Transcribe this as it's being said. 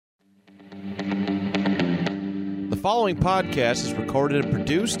following podcast is recorded and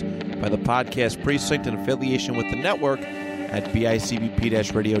produced by the Podcast Precinct in affiliation with the network at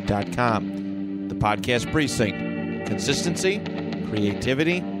bicbp-radio.com. The Podcast Precinct. Consistency,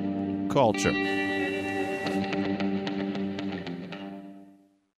 creativity, culture.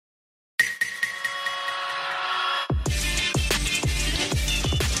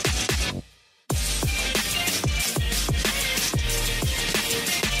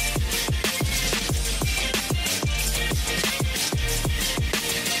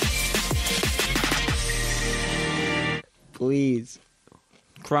 Please.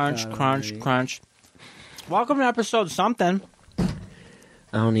 Crunch, crunch, crunch. Welcome to episode something. I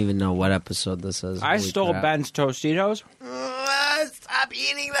don't even know what episode this is. I Holy stole crap. Ben's Tostitos. Stop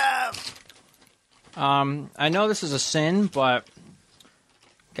eating them! I know this is a sin, but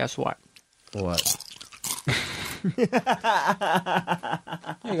guess what? What? There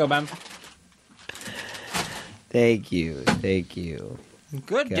you go, Ben. Thank you. Thank you.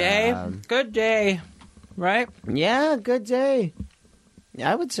 Good God. day. Good day. Right? Yeah, good day.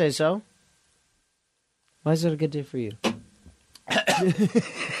 I would say so. Why is it a good day for you?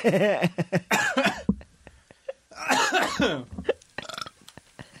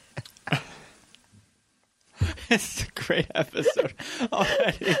 It's a great episode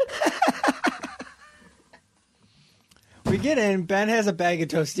already. We get in, Ben has a bag of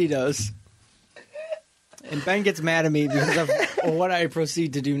Tostitos. And Ben gets mad at me because of what I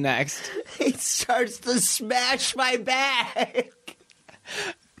proceed to do next. He starts to smash my bag.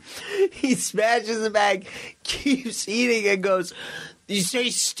 He smashes the bag, keeps eating, and goes, "You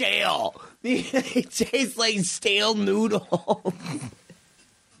say stale." It tastes like stale noodle.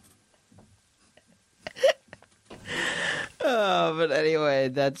 Oh, but anyway,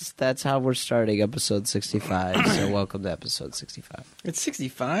 that's how we're starting episode 65. So welcome to episode 65. It's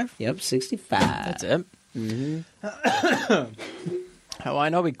 65? Yep, 65. That's it. Mm-hmm. Well, I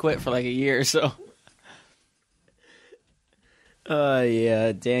know we quit for like a year, so.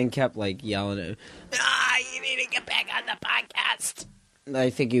 Yeah, Dan kept yelling at him, you need to get back on the podcast. I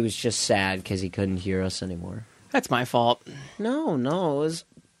think he was just sad because he couldn't hear us anymore. That's my fault. No, it was,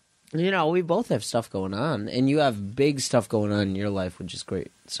 we both have stuff going on, and you have big stuff going on in your life, which is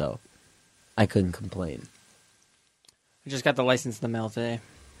great, so I couldn't complain. We just got the license in the mail today.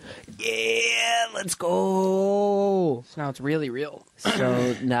 Yeah, let's go. So now it's really real.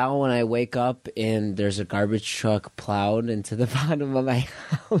 So now when I wake up and there's a garbage truck plowed into the bottom of my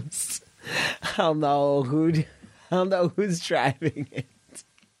house, I'll know who's driving it.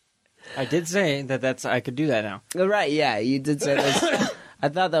 I did say I could do that now. Right, yeah, you did say this. I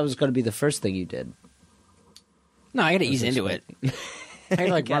thought that was going to be the first thing you did. No, I gotta ease into it. I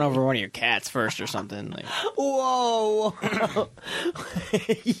gotta run over one of your cats first or something. Whoa!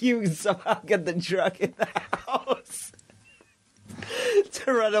 You somehow get the truck in the house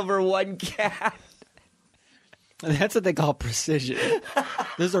to run over one cat. That's what they call precision.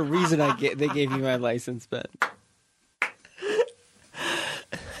 There's a reason they gave me my license, but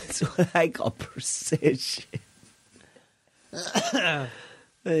that's what I call precision.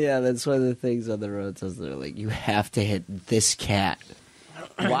 Yeah, that's one of the things on the road. Says they're like, you have to hit this cat.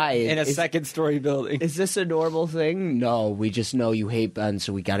 Why? In a second-story building. Is this a normal thing? No, we just know you hate Ben,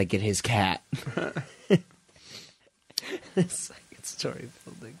 so we got to get his cat. Second-story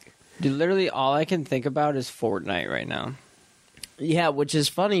building. Dude, literally all I can think about is Fortnite right now. Yeah, which is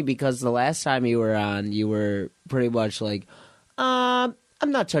funny because the last time you were on, you were pretty much like, I'm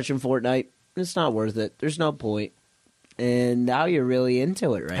not touching Fortnite. It's not worth it. There's no point. And now you're really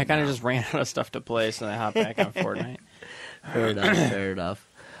into it right now. I kind of just ran out of stuff to play, so I hopped back on Fortnite. Fair enough, fair enough.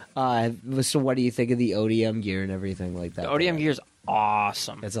 So what do you think of the ODM gear and everything like that? The ODM gear is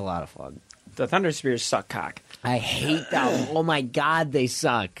awesome. It's a lot of fun. The Thunder Spears suck cock. I hate them. Oh my god, they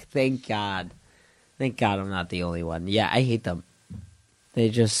suck. Thank God. Thank God I'm not the only one. Yeah, I hate them. They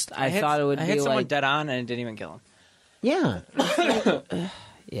just... I thought it would be I hit someone like... dead on and it didn't even kill him. Yeah.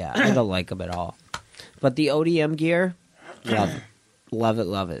 Yeah, I don't like them at all. But the ODM gear, love it. Love it,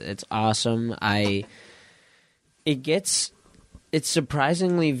 love it. It's awesome. It's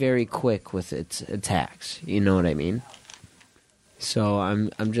surprisingly very quick with its attacks. You know what I mean? So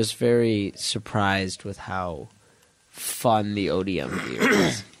I'm just very surprised with how fun the ODM gear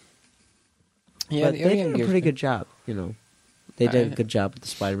is. Yeah, but the they ODM did a pretty good job, They did a good job with the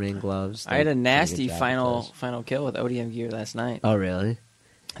Spider-Man gloves. I had a nasty final kill with ODM gear last night. Oh, really?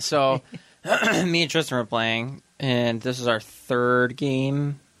 So, me and Tristan were playing, and this is our third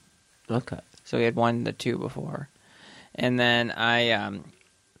game. Okay. So we had won the two before. And then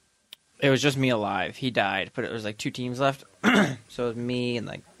it was just me alive. He died, but it was like two teams left. So it was me and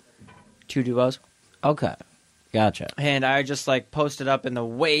like two duos. Okay. Gotcha. And I just like posted up in the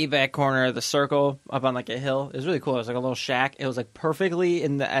way back corner of the circle up on like a hill. It was really cool. It was like a little shack. It was like perfectly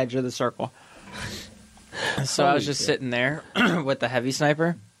in the edge of the circle. So I was just sitting there with the heavy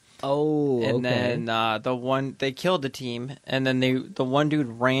sniper. Oh, and then they killed the team, and then the one dude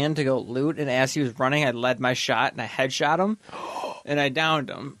ran to go loot, and as he was running, I led my shot and I headshot him, and I downed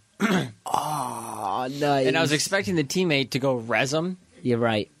him. Oh, nice. And I was expecting the teammate to go res him. You're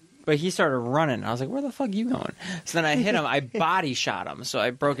right. But he started running. I was like, where the fuck are you going? So then I hit him. I body shot him. So I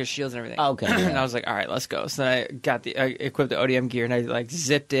broke his shields and everything. Okay. And I was like, all right, let's go. So then I equipped the ODM gear and I like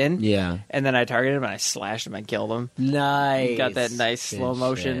zipped in. Yeah. And then I targeted him and I slashed him. I killed him. Nice. Got that nice Good slow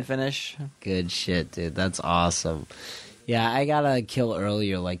motion shit. finish. Good shit, dude. That's awesome. Yeah, I got a kill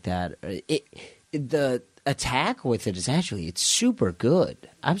earlier like that. The attack with it is it's super good.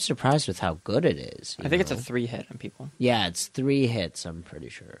 I'm surprised with how good it is. I think it's a 3-hit on people. Yeah, it's 3 hits, I'm pretty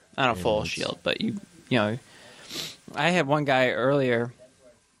sure. Not a full shield, but you know, I had one guy earlier.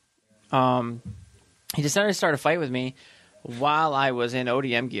 He decided to start a fight with me while I was in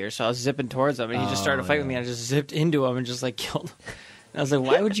ODM gear, so I was zipping towards him, and he just started a fight with me. And I just zipped into him and just like killed him. And I was like,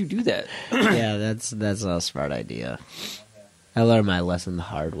 "Why would you do that?" Yeah, that's a smart idea. I learned my lesson the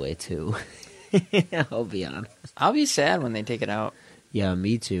hard way too. I'll be honest. I'll be sad when they take it out. Yeah,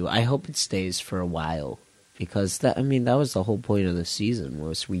 me too. I hope it stays for a while. Because that was the whole point of the season,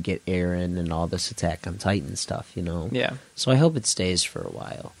 was we get Aaron and all this Attack on Titan stuff, you know? Yeah. So I hope it stays for a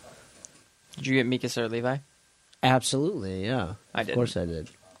while. Did you get Mikas or Levi? Absolutely, yeah. I did. Of course I did.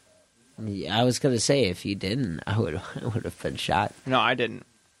 Yeah, I was going to say, if you didn't, I would have been shot. No, I didn't.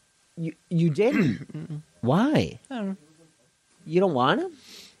 You didn't? Why? I don't know. You don't want him?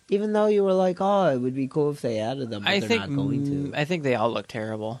 Even though you were like, oh, it would be cool if they added them, but they're not going to. I think they all look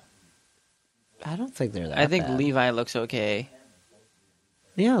terrible. I don't think they're that I think bad. Levi looks okay.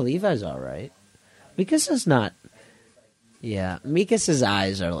 Yeah, Levi's all right. Mikas's not. Yeah, Mikas's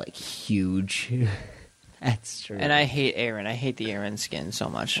eyes are like huge. That's true. And I hate Aaron. I hate the Aaron skin so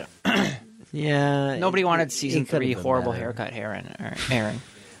much. Yeah. Nobody wanted season 3 horrible better. haircut Aaron.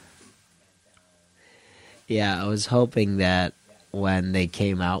 Yeah, I was hoping that when they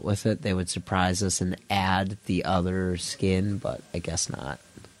came out with it, they would surprise us and add the other skin, but I guess not.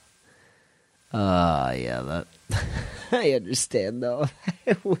 Yeah, that I understand though.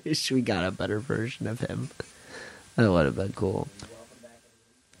 I wish we got a better version of him. That would have been cool.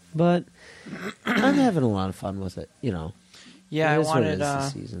 But I'm having a lot of fun with it, you know. Yeah, It I is what it wanted.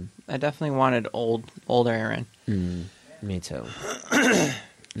 is this season. I definitely wanted older Aaron. Me too.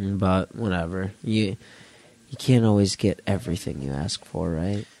 But whatever. You can't always get everything you ask for,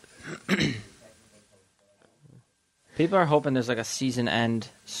 right? People are hoping there's like a season end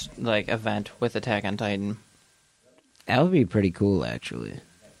like event with Attack on Titan. That would be pretty cool, actually.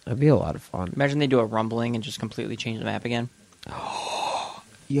 That'd be a lot of fun. Imagine they do a rumbling and just completely change the map again.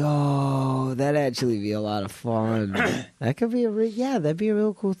 Yo, that'd actually be a lot of fun. That could be that'd be a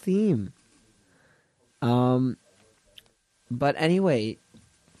real cool theme. But anyway,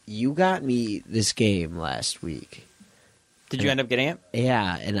 you got me this game last week. Did you end up getting it?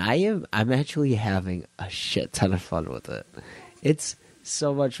 Yeah, and I'm actually having a shit ton of fun with it. It's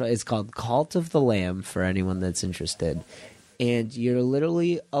so much fun. It's called Cult of the Lamb for anyone that's interested. And you're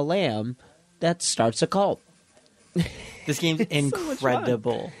literally a lamb that starts a cult. This game's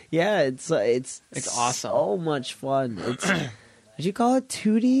incredible. Yeah, it's awesome. So much fun. It's did you call it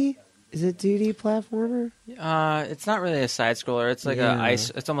 2D? Is it 2D platformer? It's not really a side scroller. It's like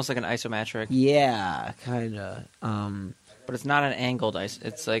it's almost like an isometric. Yeah, kind of. But it's not an angled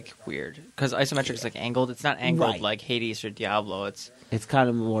it's like weird because isometric is like angled. It's not angled Right. like Hades or Diablo. It's kind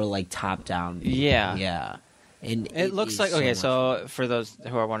of more like top down. Yeah. And it looks is like okay. much So fun. for those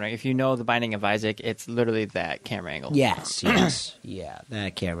who are wondering, if you know The Binding of Isaac, it's literally that camera angle. Yes, yeah,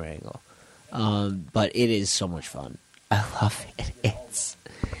 that camera angle. But it is so much fun. I love it.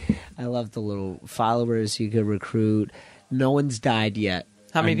 I love the little followers you can recruit. No one's died yet.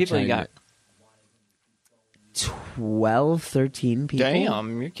 How many I'm people you trying got? 12, 13 people.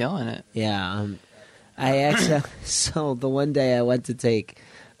 Damn, you're killing it. Yeah. I actually so the one day I went to take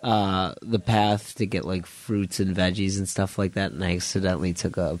the path to get like fruits and veggies and stuff like that, and I accidentally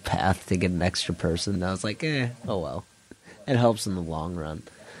took a path to get an extra person. And I was like, oh well. It helps in the long run.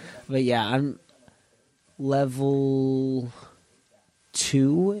 But yeah, I'm level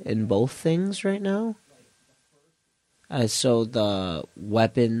 2 in both things right now. So the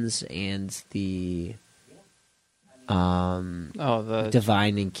weapons and the the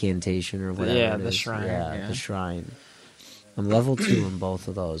divine incantation or whatever. Yeah, it the is. shrine, Yeah, yeah. the shrine. I'm level 2 in both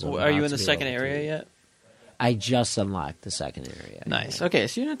of those. I'm Are you about in to the be second level area 3. yet? I just unlocked the second area. Nice. Okay,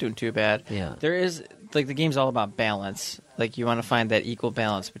 so you're not doing too bad. Yeah. There is like the game's all about balance. Like you want to find that equal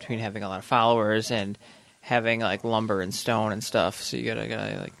balance between having a lot of followers and having like lumber and stone and stuff. So you gotta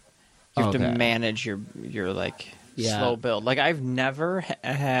like you have to manage your like slow build. Like I've never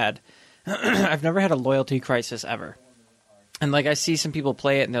had a loyalty crisis ever. And like I see some people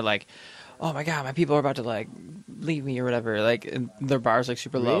play it and they're like, oh my god, my people are about to like leave me or whatever. Like and their bar's like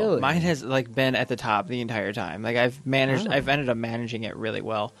super low. Really? Mine has like been at the top the entire time. Like I've ended up managing it really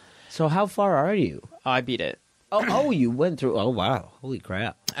well. So how far are you? I beat it. Oh, you went through. Oh wow, holy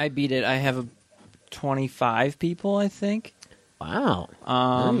crap! I beat it. I have 25 people, I think. Wow.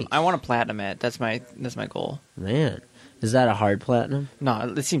 Nice. I want to platinum it. That's my goal. Man, is that a hard platinum?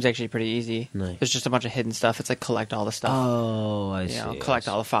 No, it seems actually pretty easy. Nice. There's just a bunch of hidden stuff. It's like collect all the stuff. Oh, I see. Collect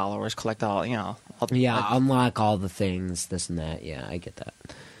all the followers. Collect all. Unlock all the things. This and that. Yeah, I get that.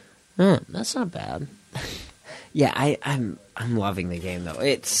 That's not bad. Yeah, I'm loving the game though.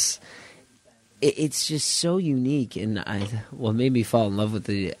 It's just so unique, and what made me fall in love with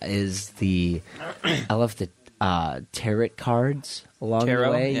it is I love the tarot cards along the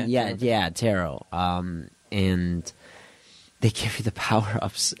way. Yeah, tarot. And they give you the power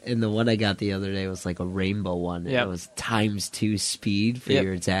ups, and the one I got the other day was like a rainbow one. Yep. It was ×2 speed for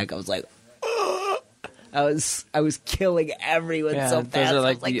your attack. I was like, I was killing everyone so fast. I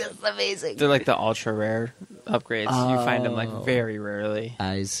was like, this is amazing. They're like the ultra rare upgrades. You find them like very rarely.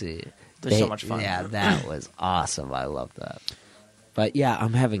 I see. They're so much fun. Yeah, that was awesome. I love that. But yeah,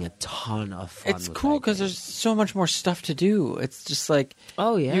 I'm having a ton of fun. It's cool because there's so much more stuff to do. It's just like,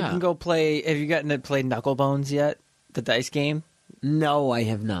 oh yeah, you can go play. Have you gotten to play Knucklebones yet? The dice game? No, I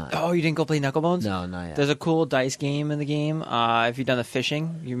have not. Oh, you didn't go play Knucklebones? No, not yet. There's a cool dice game in the game. Have you done the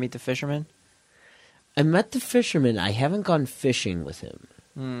fishing? You meet the fisherman? I met the fisherman. I haven't gone fishing with him.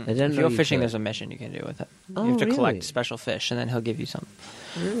 I didn't if you go fishing, there's a mission you can do with it. Oh, you have to really? collect special fish, and then he'll give you some.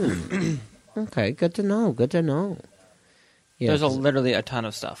 Okay, good to know. Good to know. Yeah, there's literally a ton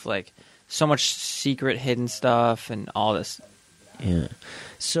of stuff, like so much secret hidden stuff and all this. Yeah.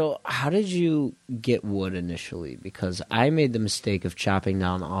 So how did you get wood initially? Because I made the mistake of chopping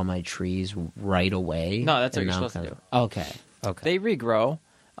down all my trees right away. No, that's what you're supposed to do. Okay. They regrow,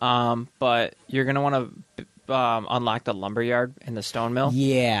 but you're going to want to unlock the lumberyard and the stone mill.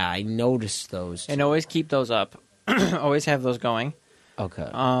 Yeah, I noticed those too. And always keep those up. Always have those going.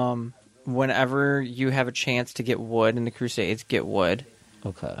 Okay. Whenever you have a chance to get wood in the Crusades, get wood.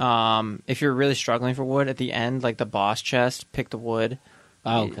 Okay. If you're really struggling for wood, at the end, like the boss chest, pick the wood.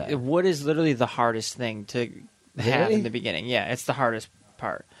 Okay. Wood is literally the hardest thing to have in the beginning. Yeah, it's the hardest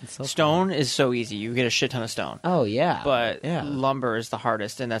part. So stone is so easy. You get a shit ton of stone. Oh, yeah. But lumber is the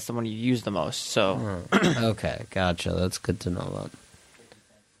hardest, and that's the one you use the most. So okay, gotcha. That's good to know that.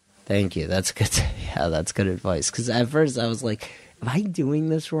 Thank you. That's good. That's good advice. Because at first I was like, am I doing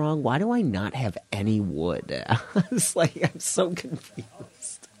this wrong? Why do I not have any wood? I was like, I'm so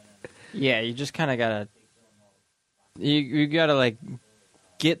confused. Yeah, you just kind of gotta. You gotta like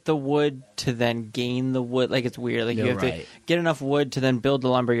get the wood to then gain the wood. Like it's weird. Like you have to get enough wood to then build the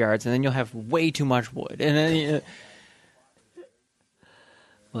lumber yards, and then you'll have way too much wood, and then.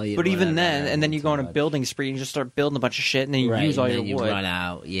 But even then, and then you go on a building spree and just start building a bunch of shit, and then you use all your wood. You run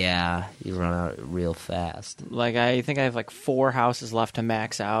out. Yeah, you run out real fast. Like I think I have like 4 houses left to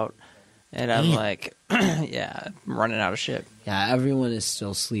max out, and I'm like, I'm running out of shit. Yeah, everyone is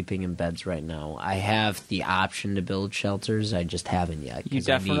still sleeping in beds right now. I have the option to build shelters. I just haven't yet. You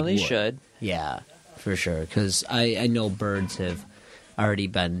definitely should. Yeah, for sure. Because I know birds have already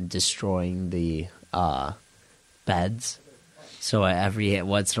been destroying the beds. So every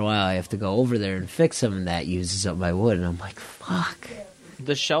once in a while, I have to go over there and fix them, and that uses up my wood. And I'm like, fuck.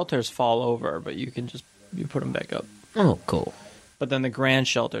 The shelters fall over, but you can just put them back up. Oh, cool. But then the grand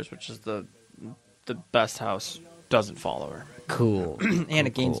shelters, which is the best house, doesn't fall over. Cool. And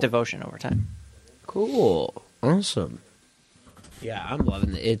it gains devotion over time. Cool. Awesome. Yeah, I'm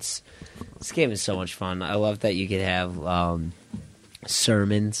loving it. This game is so much fun. I love that you could have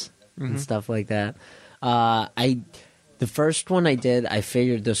sermons and stuff like that. The first one I did, I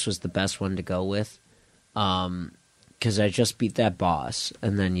figured this was the best one to go with, because I just beat that boss,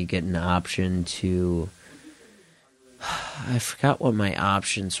 and then you get an option to... I forgot what my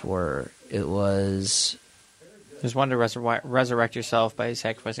options were. It was... There's one to resurrect yourself by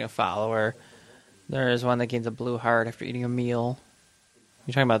sacrificing a follower. There is one that gains a blue heart after eating a meal.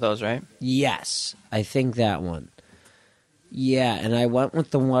 You're talking about those, right? Yes, I think that one. Yeah, and I went with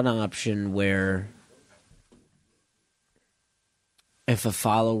the one option where... if a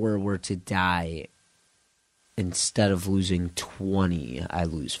follower were to die, instead of losing 20, I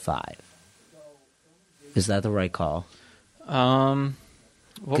lose 5. Is that the right call?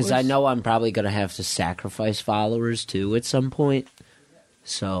 Because I know I'm probably going to have to sacrifice followers, too, at some point.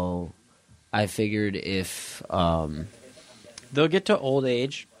 So I figured if... They'll get to old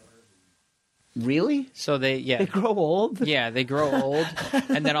age. Really? So they grow old? Yeah, they grow old.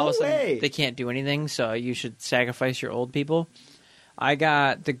 And then all of a sudden, they can't do anything. So you should sacrifice your old people. I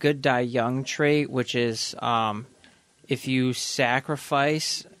got the Good Die Young trait, which is if you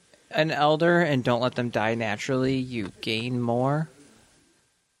sacrifice an elder and don't let them die naturally, you gain more.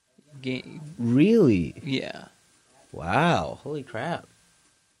 Really? Yeah. Wow. Holy crap.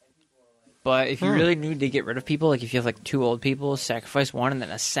 But if you really need to get rid of people, like if you have like 2 old people, sacrifice one and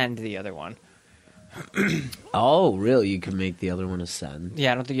then ascend the other one. Oh, really? You can make the other one ascend?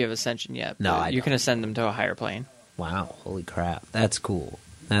 Yeah, I don't think you have ascension yet. No, you can ascend them to a higher plane. Wow. Holy crap. That's cool.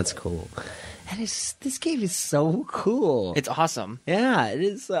 That's cool. This game is so cool. It's awesome. Yeah, it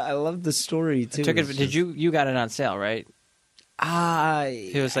is. I love the story, too. You got it on sale, right?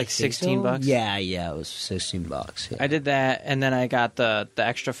 It was like $16. Yeah, it was $16. Yeah. I did that, and then I got the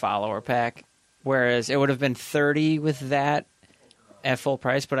extra follower pack. Whereas it would have been $30 with that at full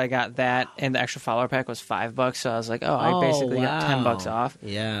price, but I got that, and the extra follower pack was $5. So I was like, I basically got $10 off.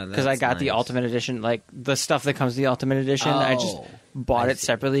 Yeah, because I got the Ultimate Edition, like the stuff that comes with the Ultimate Edition. I just bought it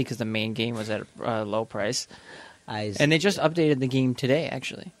separately because the main game was at a low price. And they just updated the game today,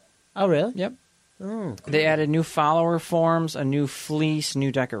 actually. Oh, really? Yep. Oh, cool. They added new follower forms, a new fleece,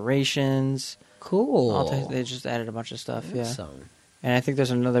 new decorations. Cool. They just added a bunch of stuff, yeah. Awesome. And I think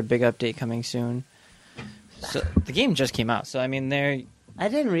there's another big update coming soon. So the game just came out, so I mean, I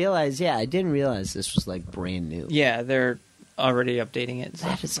didn't realize this was like brand new. Yeah, they're already updating it. So,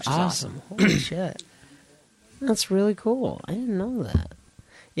 that is awesome. Holy shit. That's really cool. I didn't know that.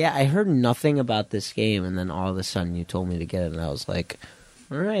 Yeah, I heard nothing about this game, and then all of a sudden you told me to get it, and I was like,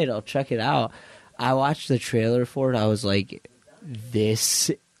 all right, I'll check it out. I watched the trailer for it. I was like, this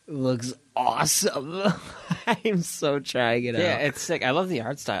looks awesome. I'm so trying it out. Yeah, it's sick. I love the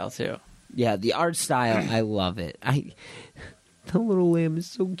art style, too. Yeah, the art style, I love it. The little lamb is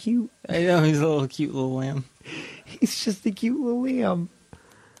so cute. I know, he's a little cute little lamb. He's just a cute little lamb.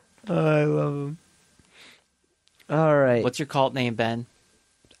 Oh, I love him. All right. What's your cult name, Ben?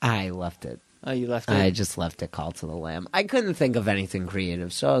 I left it. Oh, you left it? I just left it, Call to the Lamb. I couldn't think of anything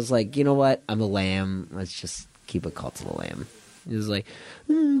creative, so I was like, you know what? I'm a lamb. Let's just keep it Call to the Lamb. He was like,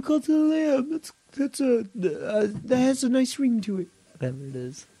 Call to the Lamb. That has a nice ring to it. Whatever it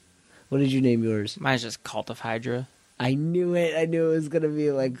is. What did you name yours? Mine's just Cult of Hydra. I knew it. I knew it was going to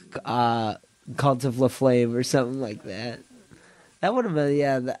be like Cult of La Flame or something like that. That would have been,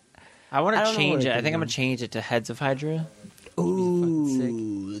 yeah. I want to change it. I think I'm going to change it to Heads of Hydra.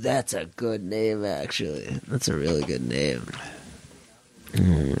 Ooh, that's a good name, actually. That's a really good name.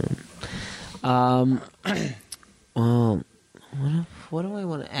 Well, what do I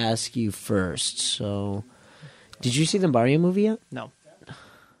want to ask you first? So, did you see the Mario movie yet? No.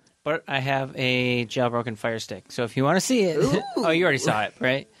 But I have a jailbroken Fire Stick, so if you want to see it... Oh, you already saw it,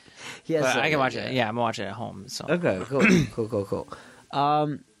 right? Yes. But I can watch it. Yeah, I'm going to watch it at home. So. Okay, cool.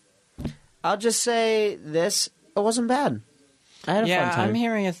 I'll just say this. It wasn't bad. I had a fun time. I'm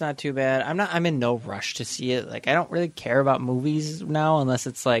hearing it's not too bad. I'm in no rush to see it. Like, I don't really care about movies now unless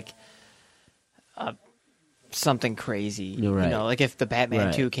it's like something crazy. You're right. You know, like if the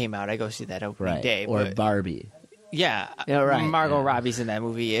Batman 2 came out, I go see that opening day. Or but, Barbie. Yeah, right. Margot Robbie's in that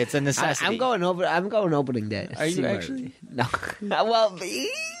movie. It's a necessity. I'm going opening day. Are you actually? No. Well, maybe.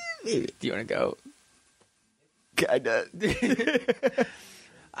 Do you want to go? Kinda.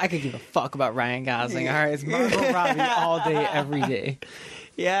 I could give a fuck about Ryan Gosling. All right, it's Margot Robbie all day, every day.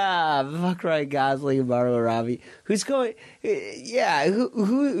 Yeah, fuck Ryan Gosling and Margot Robbie. Who's going? Yeah,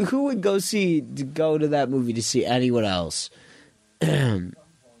 who would go to that movie to see anyone else?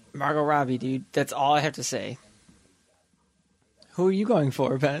 Margot Robbie, dude. That's all I have to say. Who are you going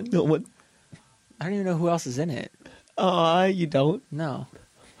for, Ben? No one. I don't even know who else is in it. You don't? No.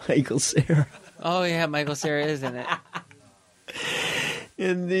 Michael Cera. Oh yeah, Michael Cera is in it.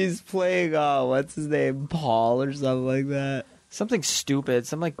 And he's playing, what's his name? Paul or something like that. Something stupid.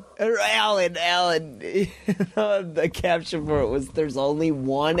 Some like Alan. The caption for it was, "There's only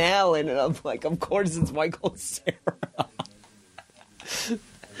one Alan," and I'm like, of course it's Michael Cera.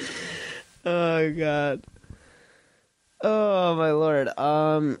 Oh God. Oh my Lord.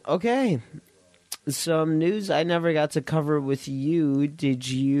 Okay. Some news I never got to cover with you. Did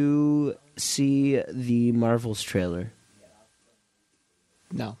you see the Marvels trailer?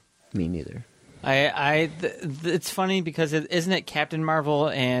 No. Me neither. It's funny because isn't it Captain Marvel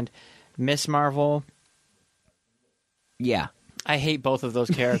and Miss Marvel? Yeah. I hate both of those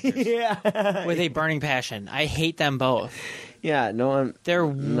characters. Yeah. With a burning passion. I hate them both. Yeah, no one. They're no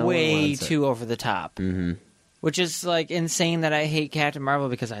one way wants it. too over the top. Mm-hmm. Which is like insane that I hate Captain Marvel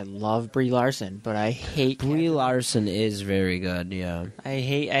because I love Brie Larson, but I hate Brie Larson is very good. Yeah. I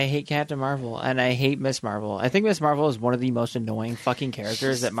hate Captain Marvel and I hate Miss Marvel. I think Miss Marvel is one of the most annoying fucking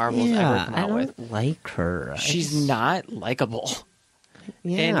characters that Marvel's ever come out with. I don't like her. She's not likable.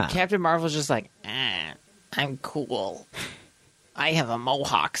 Yeah. And Captain Marvel's just like, I'm cool. I have a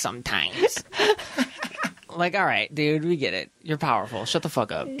mohawk sometimes. Like, all right, dude, we get it. You're powerful. Shut the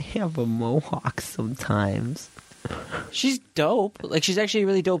fuck up. I have a mohawk sometimes. She's dope. Like, she's actually a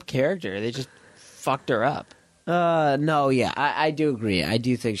really dope character. They just fucked her up. No, yeah, I do agree. I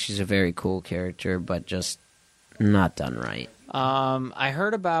do think she's a very cool character, but just not done right. I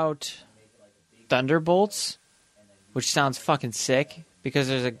heard about Thunderbolts, which sounds fucking sick, because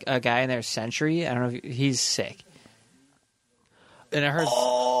there's a guy in there, Sentry. I don't know if he's sick. And I heard...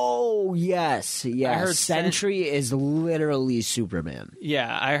 Oh, yes. I heard Sentry is literally Superman.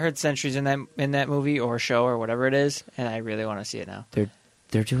 Yeah, I heard Sentry's in that movie or show or whatever it is, and I really want to see it now.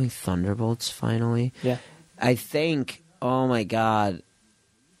 They're doing Thunderbolts finally. Yeah. I think, oh my god,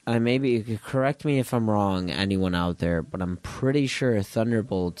 maybe you could correct me if I'm wrong, anyone out there, but I'm pretty sure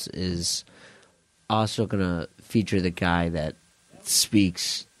Thunderbolts is also going to feature the guy that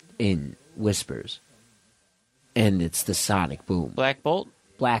speaks in whispers. And it's the sonic boom. Black Bolt?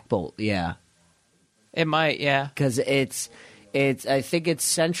 Black Bolt, yeah. It might, yeah. Because it's I think it's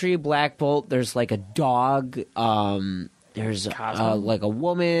Sentry, Black Bolt, there's like a dog, there's like a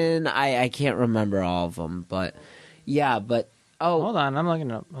woman, I can't remember all of them, but yeah, but hold on, I'm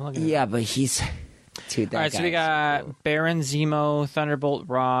looking up. Yeah, but he's dude, that all right, so we got Baron Zemo, Thunderbolt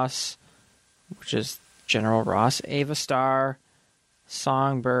Ross, which is General Ross, Ava Star,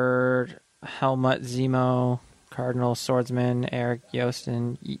 Songbird, Helmut Zemo, Cardinal, Swordsman, Eric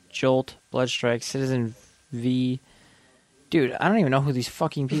Yostin, Jolt, Bloodstrike, Citizen V. Dude, I don't even know who these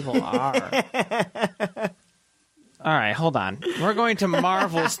fucking people are. All right, hold on. We're going to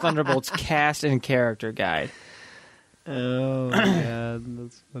Marvel's Thunderbolts cast and character guide. Oh, man,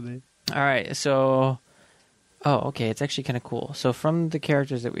 that's funny. All right, so... Oh, okay, it's actually kind of cool. So from the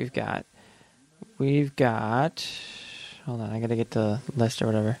characters that we've got... Hold on, I gotta get the list or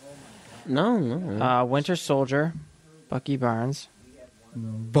whatever. No. Winter Soldier, Bucky Barnes.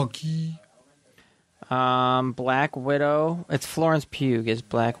 Bucky. Black Widow. It's Florence Pugh is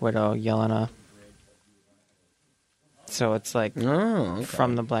Black Widow, Yelena. So it's like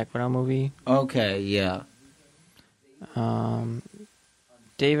from the Black Widow movie. Okay, yeah.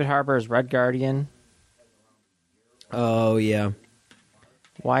 David Harbour is Red Guardian. Oh, yeah.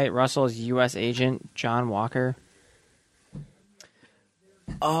 Wyatt Russell is U.S. Agent John Walker.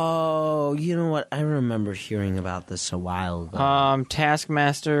 Oh, you know what? I remember hearing about this a while ago.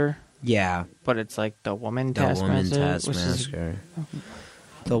 Taskmaster. Yeah. But it's like the woman The Taskmaster. woman Taskmaster.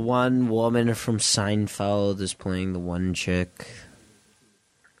 The one woman from Seinfeld is playing the one chick.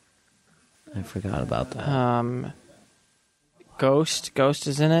 I forgot about that. Ghost. Ghost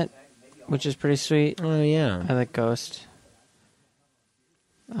is in it, which is pretty sweet. Oh, yeah. I like Ghost.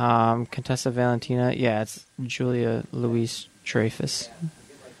 Contessa Valentina. Yeah, it's Julia Louise Dreyfus.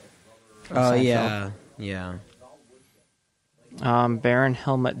 Oh, yeah. Yeah. Baron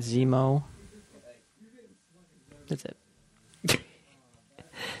Helmut Zemo. That's it.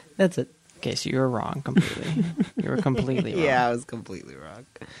 That's it. Okay, so you were wrong completely. You were completely wrong. Yeah, I was completely wrong.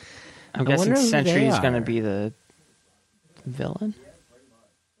 I'm guessing wonder who Sentry they is going to are. be the villain.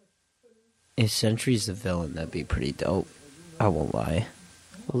 If Sentry's the villain, that'd be pretty dope. I won't lie.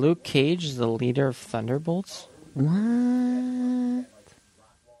 Luke Cage is the leader of Thunderbolts? What?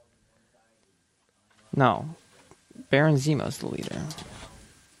 No. Baron Zemo's the leader.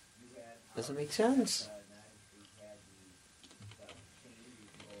 Doesn't make sense.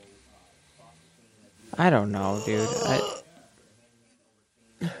 I don't know, dude.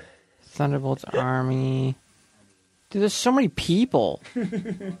 Thunderbolts Army. Dude, there's so many people.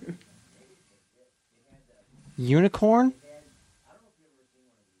 Unicorn?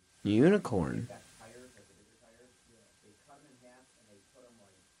 Unicorn.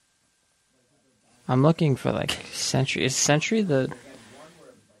 I'm looking for, like, Sentry. Is Sentry the...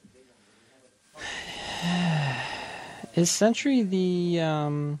 Is Sentry the,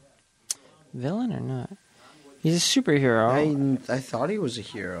 villain or not? He's a superhero. I thought he was a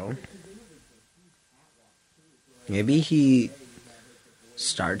hero. Maybe he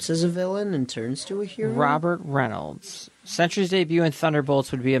starts as a villain and turns to a hero? Robert Reynolds. Sentry's debut in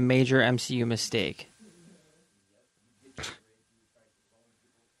Thunderbolts would be a major MCU mistake.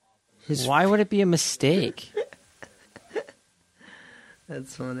 Why would it be a mistake?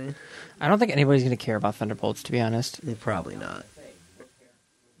 That's funny. I don't think anybody's going to care about Thunderbolts, to be honest. Probably not.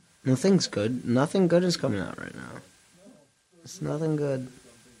 Nothing's good. Nothing good is coming out right now. It's nothing good.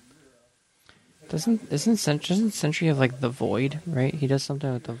 Doesn't Sentry have like the Void, right? He does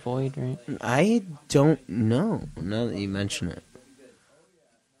something with the Void, right? I don't know. Now that you mention it,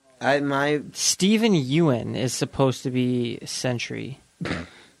 Steven Yeun is supposed to be Sentry.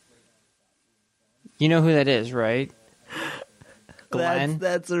 You know who that is, right? Glenn.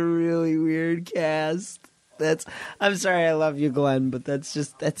 That's a really weird cast. I'm sorry, I love you, Glenn, but that's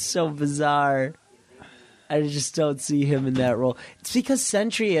so bizarre. I just don't see him in that role. It's because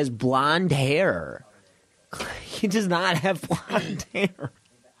Sentry has blonde hair. He does not have blonde hair.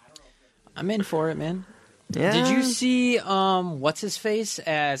 I'm in for it, man. Yeah. Did you see what's his face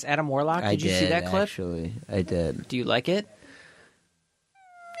as Adam Warlock? Did you see that clip? Actually, I did. Do you like it?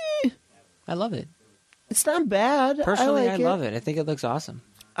 I love it. It's not bad. Personally, I like love it. I think it looks awesome.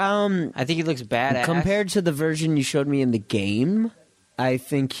 I think he looks badass. Compared to the version you showed me in the game, I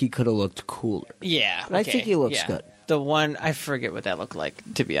think he could have looked cooler. Yeah. But I think he looks good. The one, I forget what that looked like,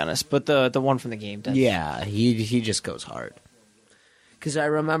 to be honest, but the one from the game does. Yeah, he just goes hard. Because I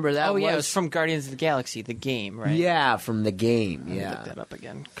remember that it was from Guardians of the Galaxy, the game, right? Yeah, from the game, yeah. Look that up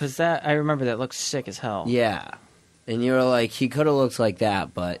again. Because I remember that looks sick as hell. Yeah. And you were like, he could have looked like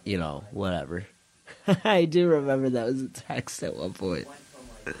that, but, whatever. I do remember that was a text at one point.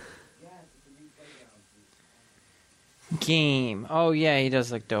 Game. Oh, yeah, he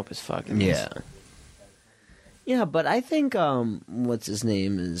does look dope as fuck. Yeah. Yeah, but I think, what's his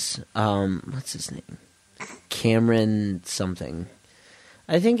name? Cameron something.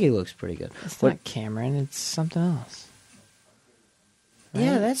 I think he looks pretty good. It's not Cameron, it's something else. Right?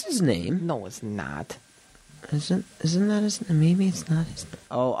 Yeah, that's his name. No, it's not. Isn't that his name? Maybe it's not his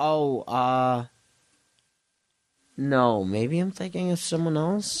name. No, maybe I'm thinking of someone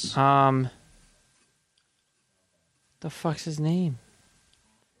else. The fuck's his name?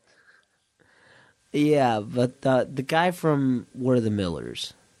 Yeah, but the guy from We're the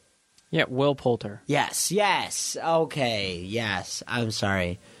Millers. Yeah, Will Poulter. Yes. Okay, yes. I'm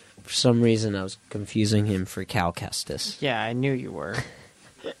sorry. For some reason, I was confusing him for Cal Kestis. Yeah, I knew you were.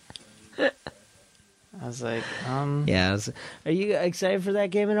 I was like, Yeah. Are you excited for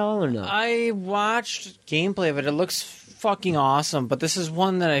that game at all, or no? I watched gameplay of it. It looks fucking awesome, but this is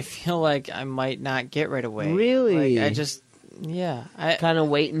one that I feel like I might not get right away. Really? Like, I kind of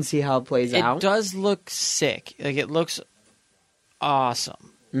wait and see how it plays out. It does look sick. Like, it looks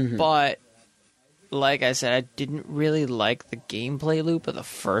awesome. Mm-hmm. But, like I said, I didn't really like the gameplay loop of the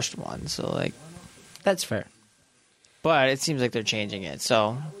first one. So, like, that's fair. But it seems like they're changing it,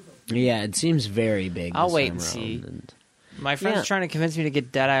 so yeah, it seems very big. I'll wait and see. My friend's trying to convince me to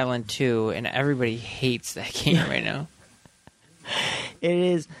get Dead Island 2, and everybody hates that game right now. It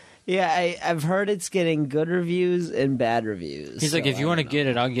is. Yeah, I've heard it's getting good reviews and bad reviews. He's like, if you want to get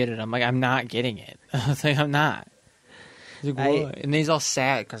it, I'll get it. I'm like, I'm not getting it. I was like, I'm not. He's like, what? And he's all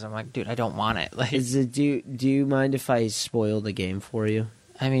sad because I'm like, dude, I don't want it. Like, do you mind if I spoil the game for you?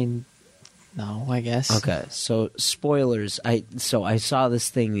 I mean, no, I guess. Okay, so spoilers. I saw this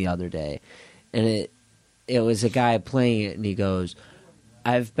thing the other day, and it was a guy playing it, and he goes,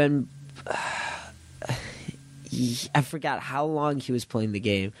 I've been. I forgot how long he was playing the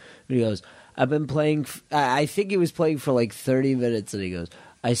game. But he goes, I've been playing. I think he was playing for like 30 minutes, and he goes,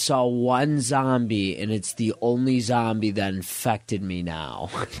 I saw one zombie, and it's the only zombie that infected me now.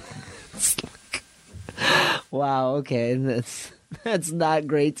 It's like, wow, okay, that's not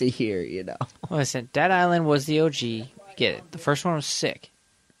great to hear, you know. Listen, Dead Island was the OG. Get it. The first one was sick.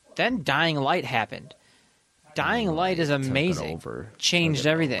 Then Dying Light happened. Dying Light is amazing. Changed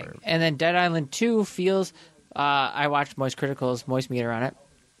everything. And then Dead Island 2 feels... I watched Moist Critical's Moist Meter on it.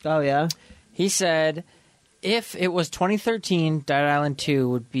 Oh, yeah? He said, if it was 2013, Dead Island 2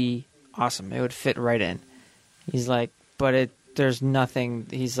 would be awesome. It would fit right in. He's like, but there's nothing...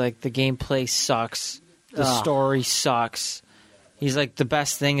 He's like, the gameplay sucks. The story sucks. He's like, the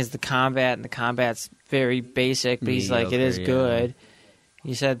best thing is the combat, and the combat's very basic, but he's like, it is good.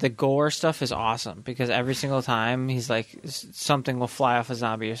 He said the gore stuff is awesome, because every single time, he's like, something will fly off a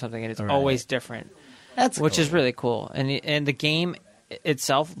zombie or something, and it's always different. Which is really cool. And the game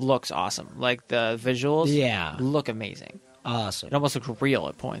itself looks awesome. Like, the visuals look amazing. Awesome. It almost looks real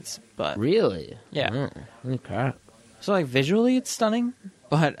at points. But really? Yeah. Oh, okay. So, like, visually it's stunning,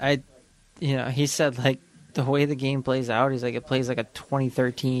 but he said, like, the way the game plays out, he's like, it plays like a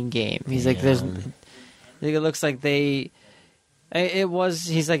 2013 game. He's like, it looks like it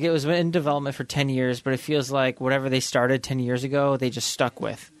was in development for 10 years, but it feels like whatever they started 10 years ago, they just stuck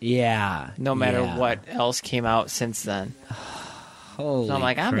with. Yeah. No matter what else came out since then. Holy So I'm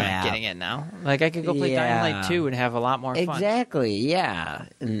like, I'm crap. not getting it now. Like, I could go play Yeah. Dying Light 2 and have a lot more fun. Exactly, yeah.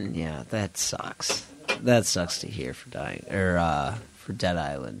 And yeah, that sucks. That sucks to hear for for Dead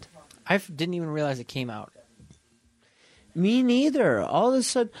Island. I didn't even realize it came out. Me neither. All of a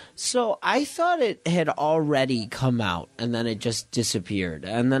sudden, so I thought it had already come out, and then it just disappeared.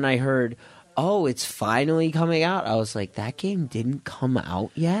 And then I heard, oh, it's finally coming out. I was like, that game didn't come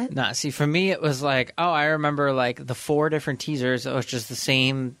out yet? Nah, see, for me, it was like, oh, I remember like the 4 different teasers. It was just the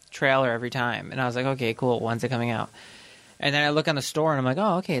same trailer every time. And I was like, okay, cool. When's it coming out? And then I look on the store and I'm like,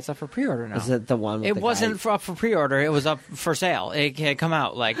 oh, okay, it's up for pre-order now. Is it the one with It the wasn't guy? up for pre-order. It was up for sale. It had come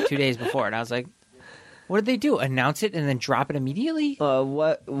out like 2 days before. And I was like, what did they do? Announce it and then drop it immediately?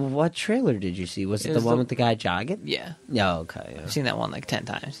 What trailer did you see? Was it the one with the guy jogging? Yeah. Yeah, okay. Yeah. I've seen that one like 10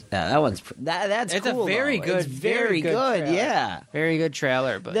 times. Yeah, that one's that's It's cool. a very though. good, It's very good. trailer. Yeah. Very good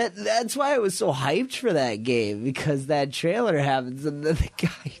trailer, but That's why I was so hyped for that game, because that trailer happens and then the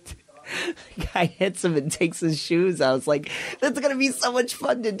guy hits him and takes his shoes. I was like, that's gonna be so much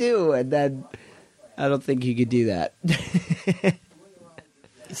fun to do, and then I don't think you could do that.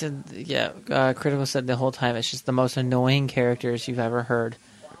 he said, yeah, Critical said the whole time it's just the most annoying characters you've ever heard.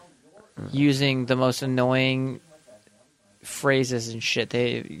 Using the most annoying phrases and shit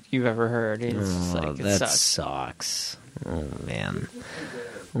you've ever heard. It's just like, it that sucks. sucks. Oh man.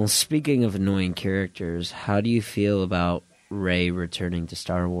 Well, speaking of annoying characters, how do you feel about Rey returning to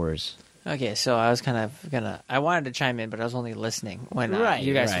Star Wars? Okay, so I was kind of I wanted to chime in, but I was only listening when Right,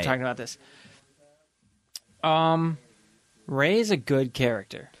 you guys were right. talking about this. Rey is a good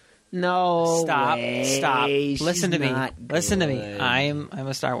character. No, Stop. way. Listen to She's me. not Listen to me. good. I'm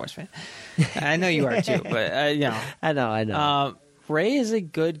a Star Wars fan. I know you are too, but you know. I know. Rey is a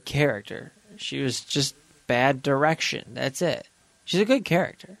good character. She was just bad direction. That's it. She's a good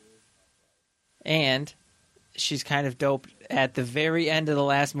character. And she's kind of dope at the very end of the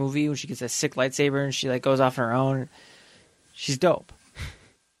last movie when she gets that sick lightsaber and she like goes off on her own. She's dope.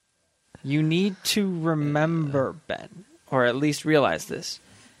 You need to remember, Ben, or at least realize this.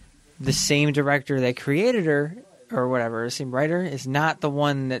 The same director that created her, or whatever, the same writer, is not the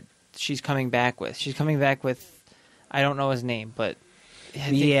one that she's coming back with. She's coming back with, I don't know his name, but I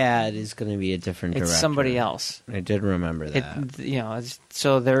think Yeah, it is going to be a different it's director. somebody else. I did remember that.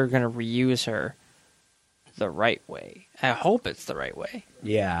 So they're going to reuse her the right way. I hope it's the right way.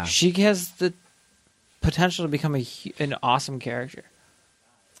 Yeah. She has the potential to become an awesome character.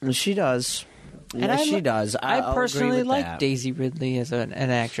 She does. And Yeah, I she li- does. I I'll personally agree with like that. Daisy Ridley as an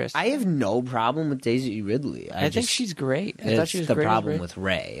actress. I have no problem with Daisy Ridley. I think she's great. I thought It's she was the great as problem Rey. with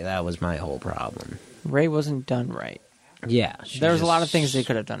Rey. That was my whole problem. Rey wasn't done right. Yeah. There was a lot of things they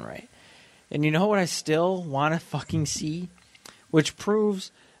could have done right. And you know what I still want to fucking see? Which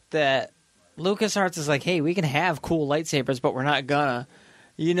proves that LucasArts is like, hey, we can have cool lightsabers, but we're not gonna.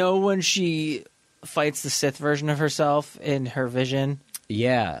 You know when she fights the Sith version of herself in her vision?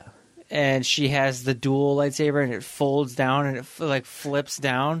 Yeah. And she has the dual lightsaber and it folds down and it like flips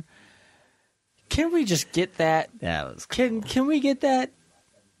down. Can we just get that? That was cool. Can we get that?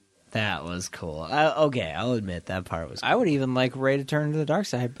 That was cool. Okay, I'll admit that part was cool. I would even like Rey to turn to the dark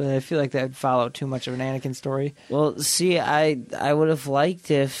side, but I feel like that would follow too much of an Anakin story. Well, see, I would have liked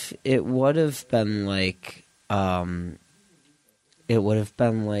if it would have been like,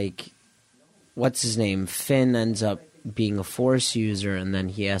 what's his name? Finn ends up being a Force user, and then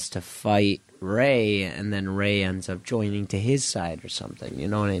he has to fight Rey, and then Rey ends up joining to his side or something. You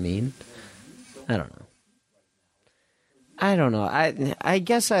know what I mean? I don't know. I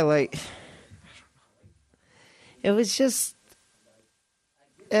guess I like. It was just.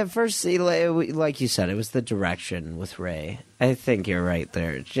 At first, like you said, it was the direction with Rey. I think you're right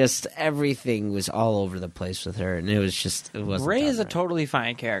there. Just everything was all over the place with her, and it wasn't. Rey done is a right. totally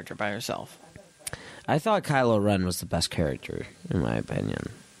fine character by herself. I thought Kylo Ren was the best character, in my opinion.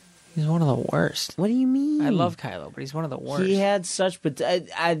 He's one of the worst. What do you mean? I love Kylo, but he's one of the worst. He had such,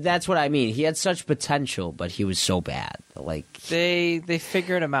 that's what I mean. He had such potential, but he was so bad. Like They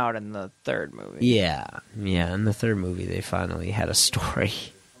figured him out in the third movie. yeah. In the third movie, they finally had a story.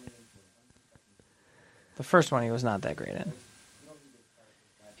 The first one he was not that great in.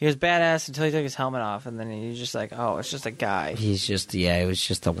 He was badass until he took his helmet off, and then he's just like, oh, it's just a guy. He was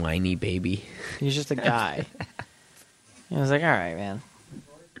just a whiny baby. He's just a guy. I was like, all right, man.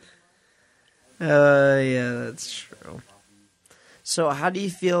 Yeah, that's true. So, how do you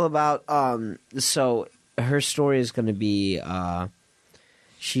feel about so her story is going to be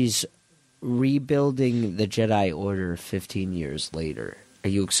she's rebuilding the Jedi Order 15 years later. Are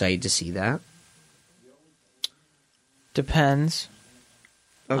you excited to see that? Depends.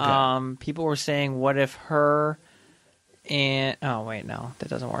 Okay. People were saying, what if her and oh wait, no, that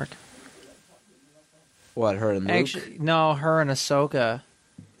doesn't work. What, her and Luke? Actually, no, her and Ahsoka.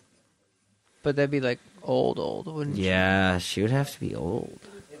 But that'd be like old, wouldn't she? Yeah, she would have to be old.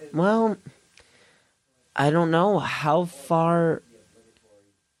 Well, I don't know how far.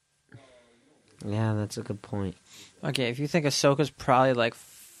 Yeah, that's a good point. Okay, if you think Ahsoka's probably like,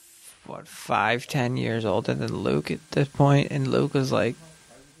 5-10 years older than Luke at this point, and Luke was like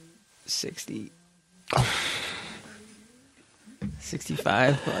 60.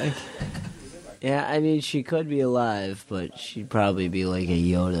 65, like. Yeah, I mean, she could be alive, but she'd probably be like a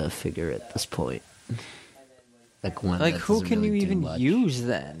Yoda figure at this point. Like one. Like, that who doesn't can really you do even much. use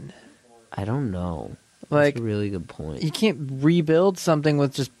then? I don't know. Like, That's a really good point. you can't rebuild something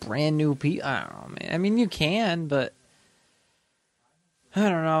with just brand new people. I don't know, man. I mean, you can, but I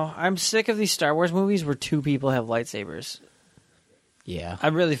don't know. I'm sick of these Star Wars movies where two people have lightsabers. Yeah.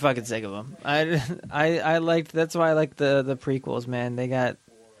 I'm really fucking sick of them. I liked. That's why I like the prequels, man. They got.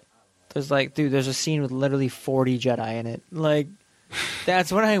 There's a scene with literally 40 Jedi in it. Like, that's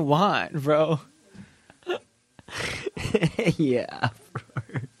what I want, bro. Yeah.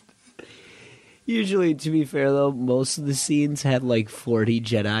 Usually, to be fair, though, most of the scenes had like 40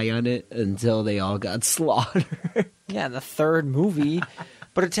 Jedi on it until they all got slaughtered. Yeah, in the third movie.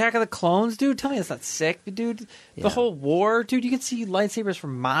 But Attack of the Clones, dude, tell me that's not sick, dude. Yeah. The whole war, dude, you can see lightsabers for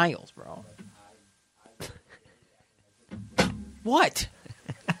miles, bro. What?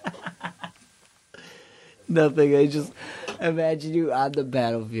 Nothing. I just imagine you on the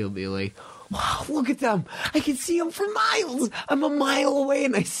battlefield being like, wow, look at them. I can see them for miles. I'm a mile away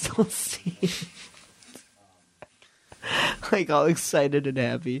and I still see it. Like all excited and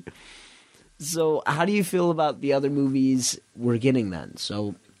happy. So how do you feel about the other movies we're getting then?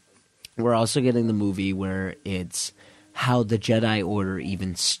 So we're also getting the movie where it's how the Jedi Order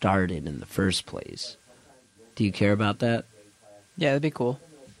even started in the first place. Do you care about that? Yeah, that'd be cool.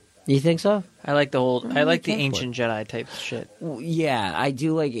 You think so? I like I like the care for ancient Jedi type shit. Yeah, I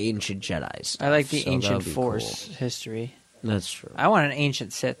do like ancient Jedi stuff. I like the so ancient that'd be Force cool. history. That's true. I want an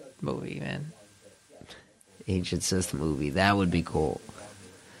ancient Sith movie, man. Ancient Sith movie. That would be cool.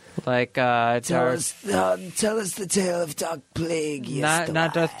 Like, Tell us the tale of Dark Plague.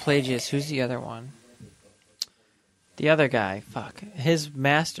 not Darth Plagueis. Who's the other one? The other guy. Fuck. His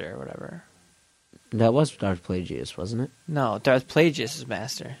master or whatever. That was Darth Plagueis, wasn't it? No, Darth Plagueis'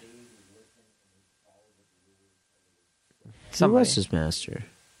 master. Who was his master?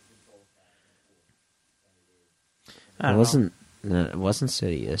 I It don't wasn't. No, it wasn't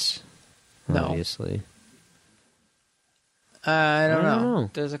Sidious. No. Obviously. I don't I don't know. know.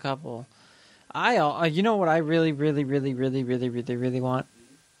 There's a couple. You know what I really want?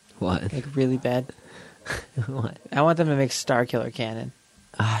 What? Like, really bad? What? I want them to make Starkiller canon.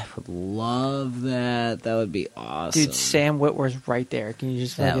 I would love that. That would be awesome. Dude, Sam Witwer's right there. Can you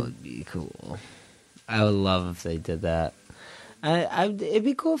just that fucking... would be cool. I would love if they did that. It'd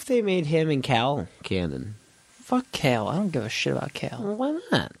be cool if they made him and Cal canon. Fuck Cal. I don't give a shit about Cal. Well, why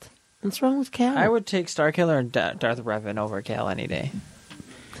not? What's wrong with Cal? I would take Starkiller and Darth Revan over Cal any day.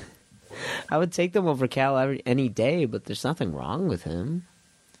 I would take them over Cal any day, but there's nothing wrong with him.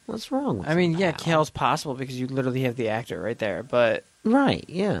 What's wrong with him? I mean, yeah, Cal's possible because you literally have the actor right there, but Right,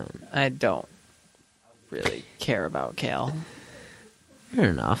 yeah. I don't really care about Cal. Fair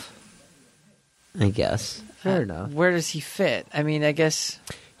enough. I guess. Fair enough. Where does he fit? I mean, I guess...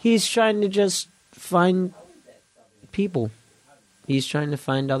 He's trying to just find people. He's trying to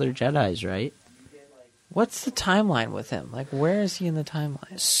find other Jedis, right? What's the timeline with him? Like, where is he in the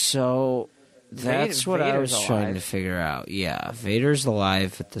timeline? So that's what I was Vader's trying alive. to figure out. Yeah, Vader's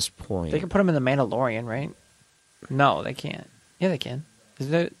alive at this point. They can put him in the Mandalorian, right? No, they can't. Yeah, they can.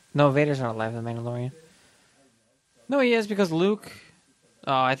 No, Vader's not alive in the Mandalorian. No, he is because Luke...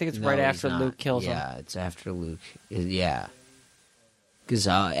 Oh, I think it's No, right he's after not. Luke kills him. Yeah, it's after Luke. Yeah. Because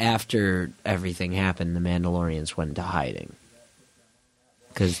after everything happened, the Mandalorians went into hiding.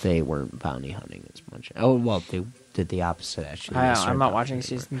 Because they weren't bounty hunting as much. Oh, well, they did the opposite, actually. They I'm started not bounty watching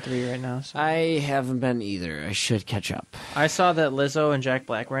hunting season 3 right now. So. I haven't been either. I should catch up. I saw that Lizzo and Jack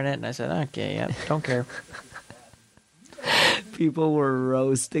Black were in it, and I said, okay, yeah, don't care. People were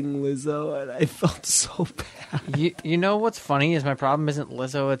roasting Lizzo, and I felt so bad. You know what's funny is my problem isn't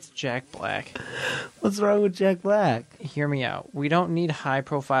Lizzo, it's Jack Black. What's wrong with Jack Black? Hear me out. We don't need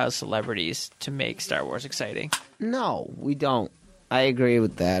high-profile celebrities to make Star Wars exciting. No, we don't. I agree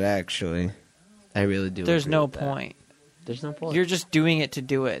with that, actually. I really do. There's agree no with that. point. There's no point. You're just doing it to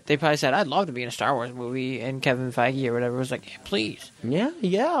do it. They probably said, I'd love to be in a Star Wars movie, and Kevin Feige or whatever was like, yeah, please.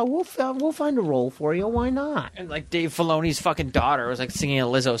 Yeah, we'll find a role for you. Why not? And like Dave Filoni's fucking daughter was like singing a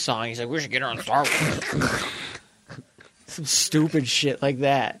Lizzo song. He's like, we should get her on Star Wars. Some stupid shit like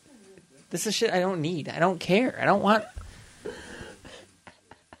that. This is shit I don't need. I don't care. I don't want...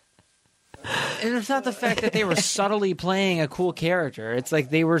 And it's not the fact that they were subtly playing a cool character. It's like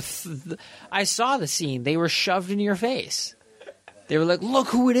they were... I saw the scene. They were shoved in your face. They were like, look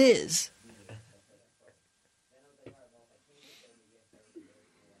who it is.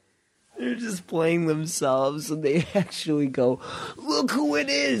 They're just playing themselves, and they actually go, look who it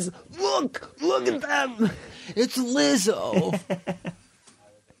is! Look at them! It's Lizzo.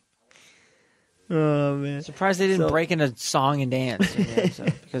 Oh, man. Surprised they didn't break into song and dance in the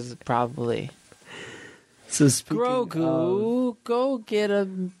episode, because probably... So speaking Grogu, go get a...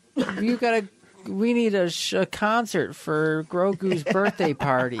 You gotta... We need a concert for Grogu's birthday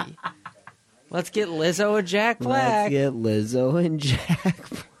party. Let's get Lizzo and Jack Black. Let's get Lizzo and Jack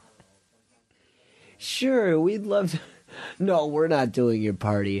Black. Sure, we'd love to... No, we're not doing your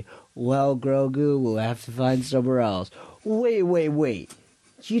party. Well, Grogu, we'll have to find somewhere else. Wait.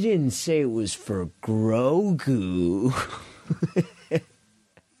 You didn't say it was for Grogu.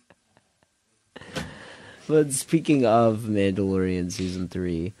 But speaking of Mandalorian Season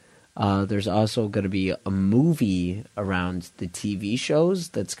 3, there's also going to be a movie around the TV shows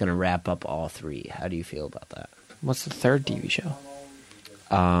that's going to wrap up all three. How do you feel about that? What's the third TV show?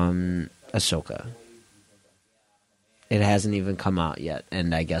 Ahsoka. It hasn't even come out yet,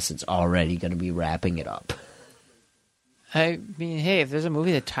 and I guess it's already going to be wrapping it up. I mean, hey, if there's a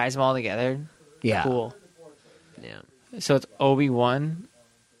movie that ties them all together, Yeah. cool. Yeah. So it's Obi-Wan,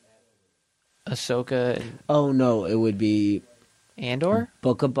 Ahsoka, and Oh, no, it would be Andor?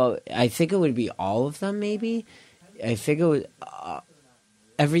 Book of I think it would be all of them, maybe. I think it would...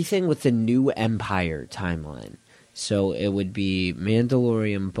 everything with the new Empire timeline. So it would be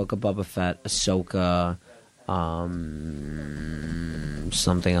Mandalorian, Book of Boba Fett, Ahsoka...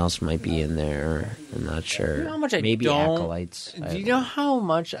 something else might be in there. I'm not sure. You know how much I Maybe don't... Acolytes. Do you know how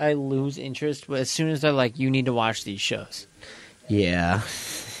much I lose interest as soon as they're like, you need to watch these shows? Yeah.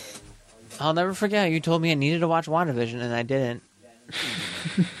 I'll never forget how you told me I needed to watch WandaVision, and I didn't.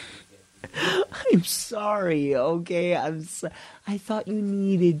 I'm sorry, okay? I thought you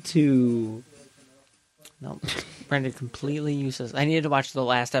needed to. No, rendered completely useless. I needed to watch the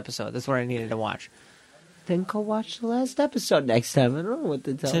last episode. That's what I needed to watch. Then go watch the last episode next time. I don't know what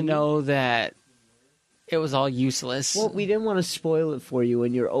to tell you. To know that it was all useless. Well, we didn't want to spoil it for you,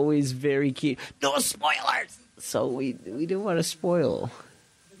 and you're always very keen. No spoilers! So we didn't want to spoil.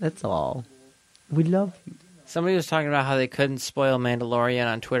 That's all. We love you. Somebody was talking about how they couldn't spoil Mandalorian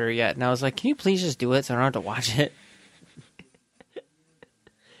on Twitter yet, and I was like, can you please just do it so I don't have to watch it?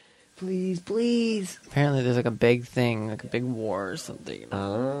 Please. Apparently there's like a big thing, like a big war or something.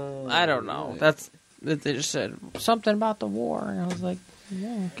 Oh. I don't know. They just said something about the war, and I was like,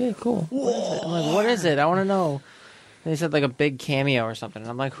 yeah, okay, cool. What is it? I'm like, what is it? I want to know. And they said like a big cameo or something, and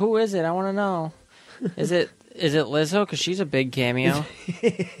I'm like, who is it? I want to know. Is it Lizzo? Because she's a big cameo.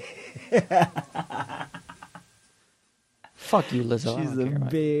 Fuck you, Lizzo. She's a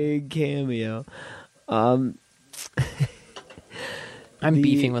big cameo. I'm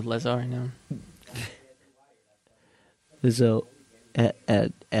beefing with Lizzo right now. Lizzo,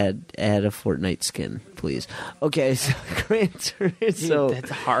 add a Fortnite skin, please. Okay, so Gran Turismo. Dude,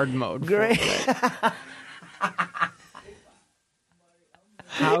 that's hard mode.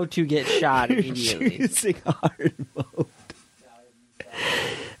 How to get shot immediately. Choosing hard mode.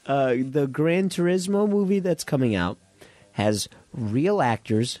 The Gran Turismo movie that's coming out has real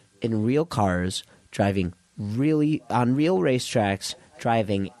actors in real cars driving on real racetracks,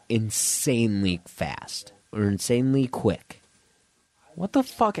 driving insanely fast or insanely quick. What the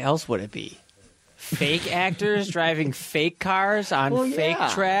fuck else would it be? Fake actors driving fake cars on fake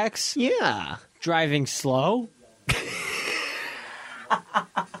tracks? Yeah. Driving slow?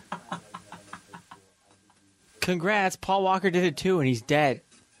 Congrats, Paul Walker did it too, and he's dead.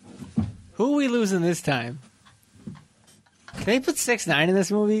 Who are we losing this time? Can they put 6ix9ine in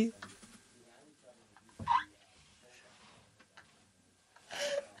this movie?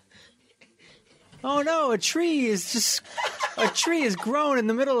 Oh no, a tree is grown in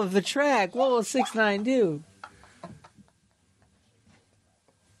the middle of the track. What will 6ix9ine do?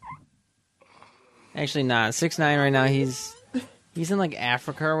 Actually not. 6ix9ine right now, he's in like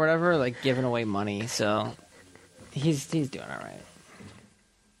Africa or whatever, like giving away money, so he's doing all right.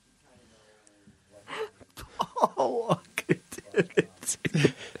 Paul Walker did it.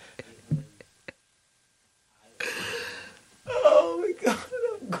 Oh my god,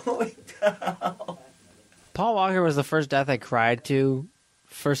 I'm going down. Paul Walker was the first death I cried to,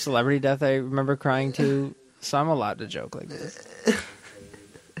 first celebrity death I remember crying to, so I'm allowed to joke like this.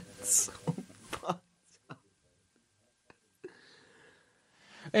 So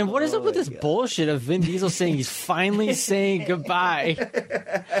And what is up with this bullshit of Vin Diesel saying he's finally saying goodbye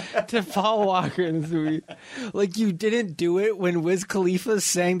to Paul Walker in this movie? Like, you didn't do it when Wiz Khalifa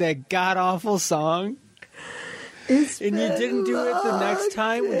sang that god-awful song? And you didn't do it the next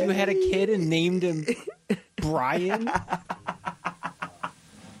time when you had a kid and named him Brian?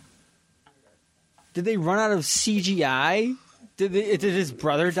 Did they run out of CGI? Did his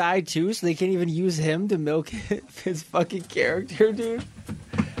brother die too, so they can't even use him to milk his fucking character, dude?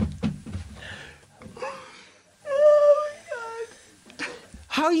 Oh my god!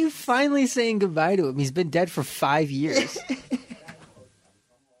 How are you finally saying goodbye to him? He's been dead for 5 years.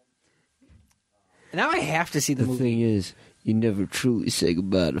 Now I have to see the movie. The thing is, you never truly say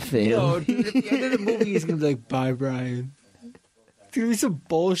goodbye to family. No, dude, at the end of the movie, he's gonna be like, "Bye, Brian." It's gonna be some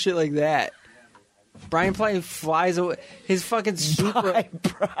bullshit like that. Brian probably flies away. His fucking super. Bye,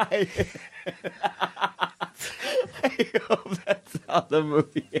 Brian. I hope that's how the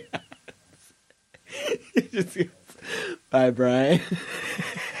movie ends. He just goes, bye, Brian.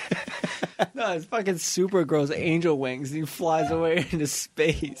 No, his fucking super grows angel wings and he flies away into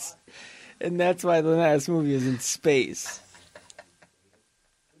space. And that's why the last movie is in space.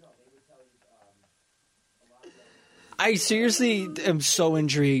 I seriously am so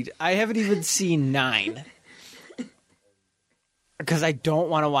intrigued. I haven't even seen 9. Because I don't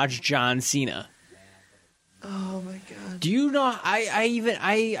want to watch John Cena. Oh my god. Do you know,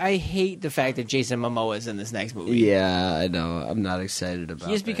 I hate the fact that Jason Momoa is in this next movie. Yeah, I know. I'm not excited about it.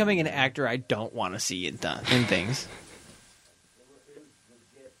 He is becoming an actor I don't want to see in things.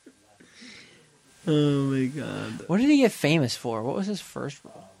 Oh my god. What did he get famous for? What was his first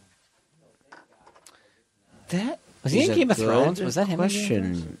role? That was he in a Game of good Thrones? Was that him?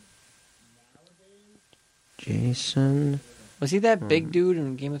 Question. Jason. Was he that big dude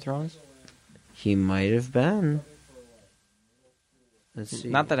in Game of Thrones? He might have been. Let's see.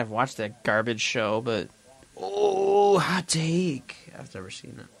 Not that I've watched that garbage show, but Oh, hot take. I've never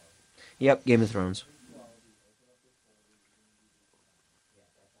seen it. Yep, Game of Thrones.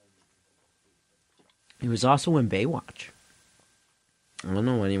 He was also in Baywatch. I don't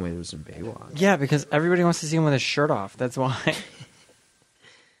know anyone who was in Baywatch. yeah, because everybody wants to see him with his shirt off. That's why.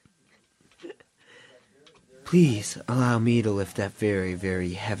 Please allow me to lift that very,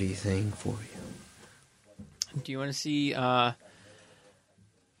 very heavy thing for you. Do you want to see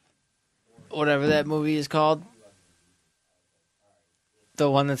whatever that movie is called? The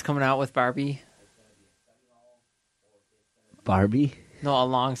one that's coming out with Barbie? Barbie? No,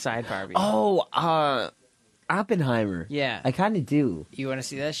 alongside Barbie. Oh, Oppenheimer. Yeah. I kind of do. You want to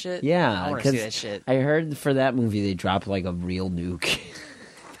see that shit? Yeah. I want to see that shit. I heard for that movie they dropped like a real nuke.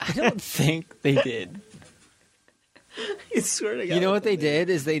 I don't think they did. I swear to God. You know what they did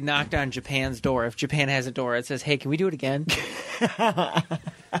is they knocked on Japan's door. If Japan has a door, it says, "Hey, can we do it again?"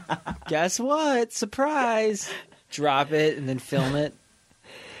 Guess what? Surprise! Drop it and then film it.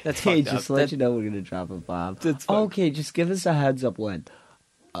 That's Hey, fucked just up. let you know we're gonna drop a bomb. That's fucked. Okay, just give us a heads up when.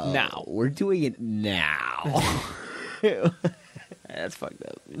 Now. We're doing it now. That's fucked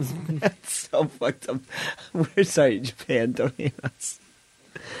up. That's so fucked up. We're sorry, Japan. Don't hate us.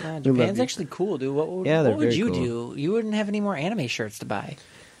 Nah, love Japan's you. actually cool, dude. What would, Yeah, they're what would very you cool. do? You wouldn't have any more anime shirts to buy.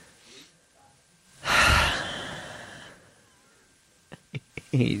 I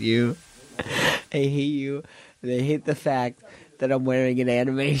hate you. I hate you. And I hate the fact that I'm wearing an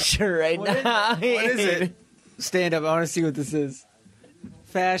anime shirt right now. What is it? Stand up. I want to see what this is.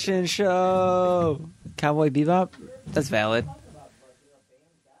 Fashion show. Cowboy Bebop? That's valid.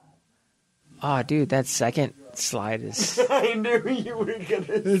 Oh, dude, that second slide is... I knew you were gonna.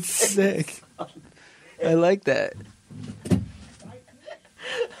 It's sick. I like that.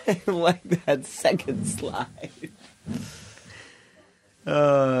 I like that second slide.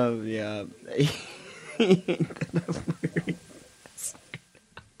 Yeah.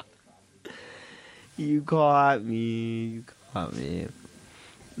 You caught me. You caught me.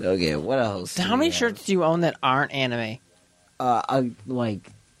 Okay, what else? How many shirts do you own that aren't anime? Like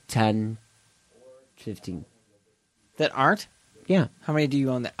 10, 15. That aren't? Yeah. How many do you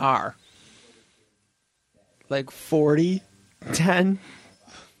own that are? Like 40? 10.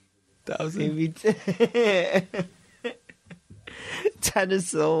 1,000? Maybe 10. 10 is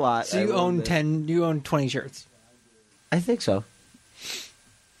still a lot. So I you love own it. 10, you own 20 shirts. I think so.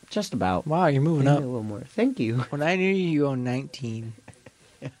 Just about. Wow, you're moving Maybe up. a little more. Thank you. When I knew you, you own 19.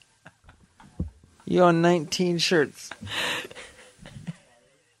 You own 19 shirts.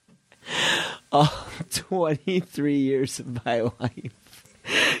 23 years of my life.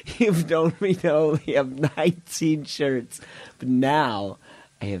 You've known me to only have 19 shirts, but now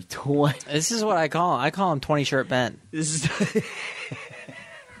I have 20. This is what I call him. I call him 20 shirt Ben. This is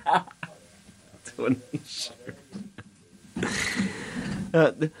Tony shirt.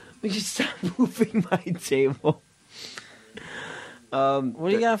 We should stop moving my table. What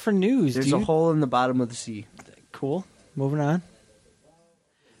do you got for news, There's dude? a hole in the bottom of the sea. Cool. Moving on.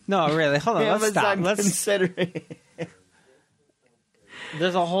 No, really. Hold on. Let's stop. Considering.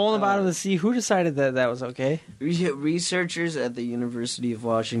 There's a hole in the bottom of the sea. Who decided that was okay? Researchers at the University of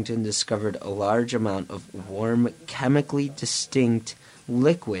Washington discovered a large amount of warm, chemically distinct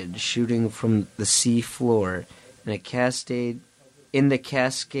liquid shooting from the sea floor in the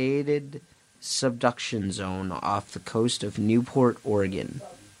cascaded subduction zone off the coast of Newport, Oregon.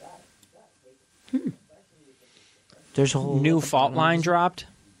 There's a hole. New fault line dropped.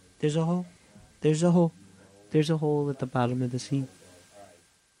 There's a hole. There's a hole. There's a hole at the bottom of the sea.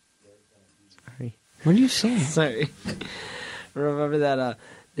 Sorry. What are you saying? Sorry. Remember that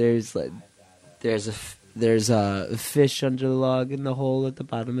there's a fish under the log in the hole at the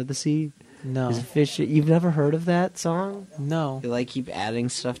bottom of the sea? No. There's a fish. You've never heard of that song? No. You like keep adding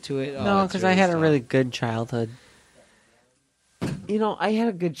stuff to it? No, because I had a really good childhood. You know, I had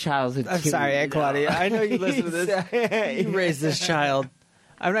a good childhood too. I'm sorry, Aunt Claudia. I know you listen to this. You raised this child.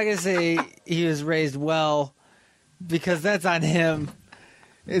 I'm not going to say he was raised well, because that's on him.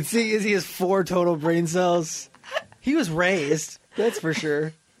 And seeing as he has 4 total brain cells, he was raised. That's for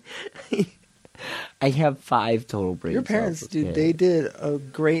sure. I have 5 total brain Your cells. parents, dude, they did a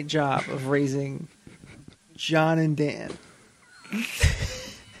great job of raising John and Dan.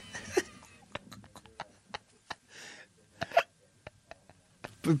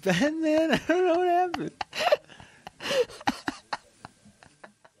 But Ben, man, I don't know what happened.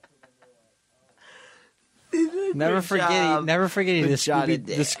 Never forgetting the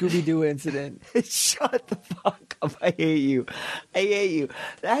Scooby-Doo incident. Shut the fuck up. I hate you.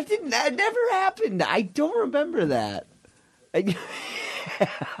 That never happened. I don't remember that. I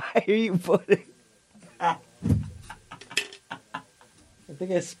hear you putting. I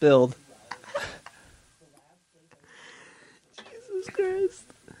think I spilled. Jesus Christ.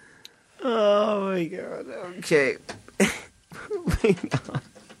 Oh my god. Okay. Moving on.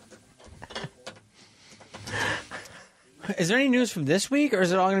 Is there any news from this week, or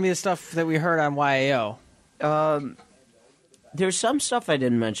is it all going to be the stuff that we heard on YAO? There's some stuff I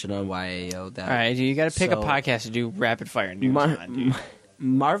didn't mention on YAO. That All right, you got to pick a podcast to do rapid fire news on, dude.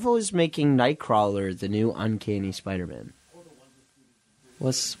 Marvel is making Nightcrawler the new Uncanny Spider-Man.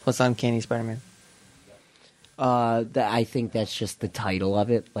 What's Uncanny Spider-Man? I think that's just the title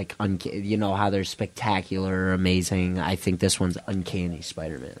of it. Like, you know how they're spectacular or amazing. I think this one's Uncanny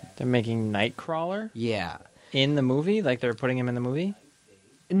Spider-Man. They're making Nightcrawler Yeah. in the movie? Like they're putting him in the movie?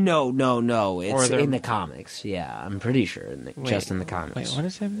 No. It's in the comics. Yeah, I'm pretty sure. Just in the comics. Wait, what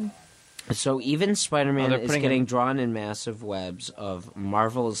is happening? So even Spider-Man is putting getting him- drawn in massive webs of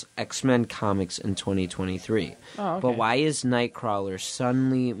Marvel's X-Men comics in 2023. Oh, okay. But why is Nightcrawler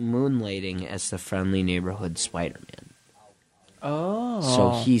suddenly moonlighting as the friendly neighborhood Spider-Man? Oh.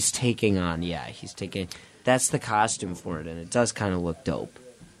 So he's taking that's the costume for it, and it does kind of look dope.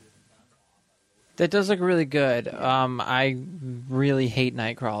 That does look really good. I really hate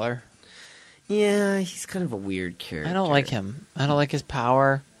Nightcrawler. Yeah, he's kind of a weird character. I don't like him. I don't like his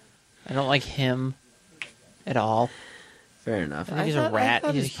power. I don't like him at all. Fair enough. I think he's a rat. He's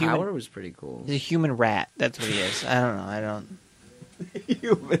a his human. power was pretty cool. He's a human rat. That's what he is. I don't know. I don't.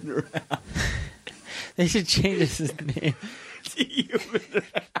 Human rat. They should change his name. Human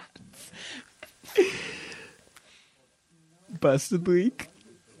rat. Busted Week.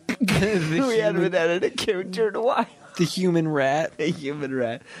 We haven't added a character in a while. The human rat. A human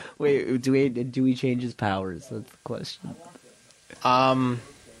rat. Wait, do we change his powers? That's the question.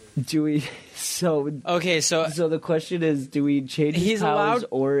 Do we? Okay, so the question is, do we change his He's powers, allowed-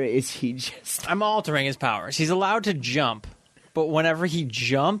 or is he just? I'm altering his powers. He's allowed to jump, but whenever he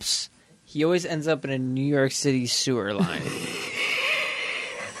jumps, he always ends up in a New York City sewer line.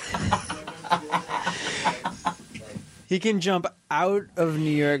 He can jump out of New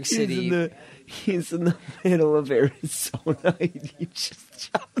York City. He's in the middle of Arizona. He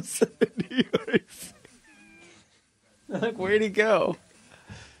just jumps into New York City. Like, where'd he go?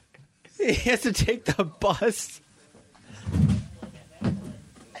 He has to take the bus.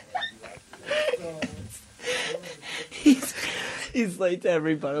 He's late to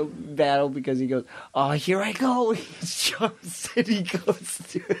every battle because he goes, "Oh, here I go!" He jumps and he goes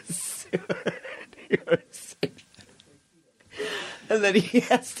to a sewer in New York City. And then he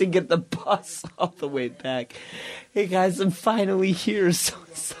has to get the bus all the way back. Hey guys, I'm finally here. So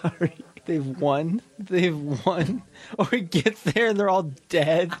sorry. They've won. Or he gets there and they're all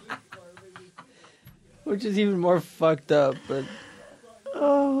dead. Which is even more fucked up, but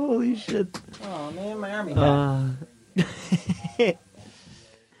Oh, holy shit. Oh man, my army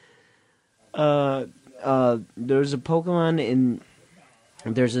There's a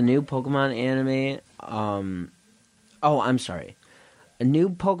there's a new Pokemon anime. I'm sorry. A new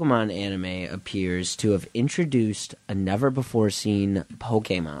Pokemon anime appears to have introduced a never-before-seen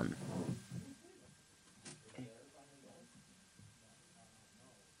Pokemon.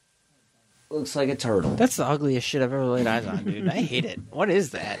 Looks like a turtle. That's the ugliest shit I've ever laid eyes on, dude. I hate it. What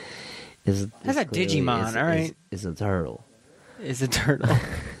is that? That's a Digimon, all right. It's a turtle. It's a turtle.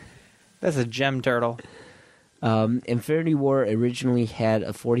 That's a gem turtle. Infinity War originally had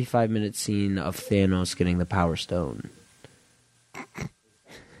a 45-minute scene of Thanos getting the Power Stone.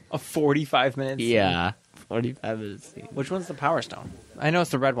 A 45-minute scene? Yeah, 45-minute scene. Which one's the Power Stone? I know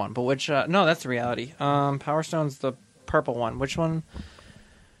it's the red one, but which... no, that's the reality. Power Stone's the purple one. Which one?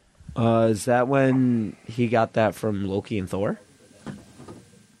 Is that when he got that from Loki and Thor?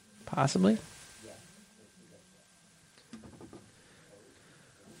 Possibly.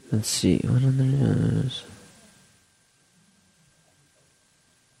 Let's see. What other news?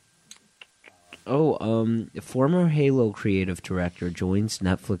 Former Halo creative director joins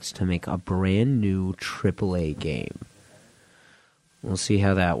Netflix to make a brand new AAA game. We'll see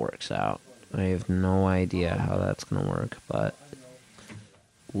how that works out. I have no idea how that's going to work, but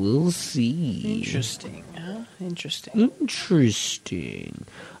we'll see. Interesting. Huh? Interesting.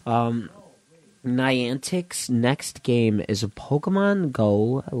 Niantic's next game is a Pokemon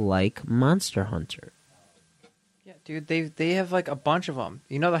Go-like Monster Hunter. Yeah, dude, they have like a bunch of them.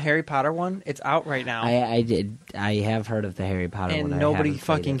 You know the Harry Potter one? It's out right now. I have heard of the Harry Potter one. And nobody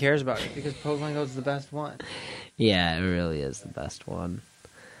fucking cares about it because Pokemon Go is the best one. Yeah, it really is the best one.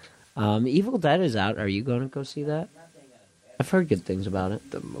 Evil Dead is out. Are you going to go see that? I've heard good things about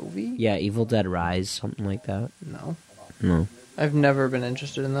it. The movie? Yeah, Evil Dead Rise, something like that. No. I've never been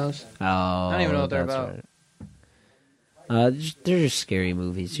interested in those. Oh, I don't even know what they're about. Right. They're just scary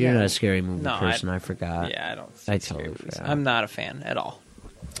movies. You're not a scary movie person. I forgot. Yeah, I don't. I totally forgot. I'm not a fan at all.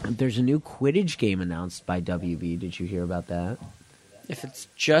 There's a new Quidditch game announced by WB. Did you hear about that? If it's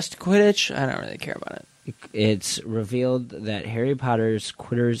just Quidditch, I don't really care about it. It's revealed that Harry Potter's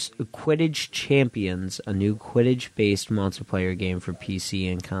Quidditch Champions, a new Quidditch-based multiplayer game for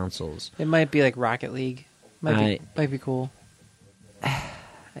PC and consoles. It might be like Rocket League. Might be cool.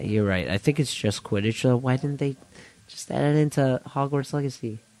 You're right. I think it's just Quidditch, though. Why didn't they just add it into Hogwarts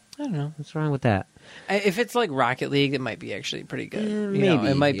Legacy? I don't know. What's wrong with that? If it's like Rocket League, it might be actually pretty good. Maybe.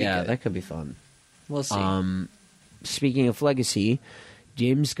 It might be yeah, good. that could be fun. We'll see. Speaking of Legacy,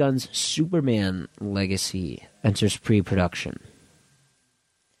 James Gunn's Superman Legacy enters pre-production.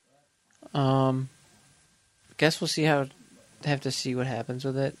 Guess we'll see have to see what happens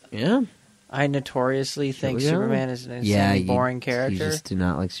with it. Yeah. I notoriously think Superman is an insanely boring character. You just do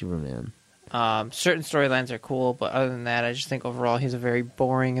not like Superman. Certain storylines are cool, but other than that, I just think overall he's a very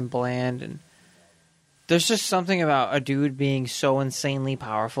boring and bland. And there's just something about a dude being so insanely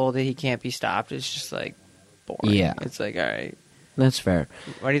powerful that he can't be stopped. It's just like boring. Yeah, it's like, all right, that's fair.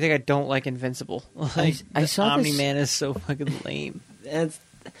 Why do you think I don't like Invincible? Like, I saw Omni-Man is so fucking lame.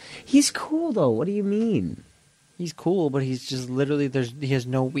 He's cool though. What do you mean? He's cool, but he's just literally he has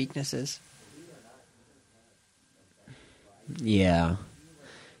no weaknesses. Yeah.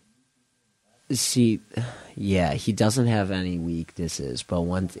 See, yeah, he doesn't have any weaknesses, but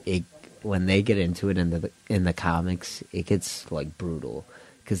when they get into it in the comics, it gets like brutal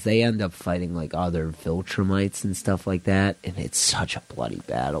because they end up fighting like other Viltrumites and stuff like that, and it's such a bloody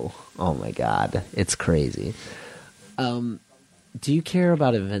battle. Oh my god, it's crazy. Do you care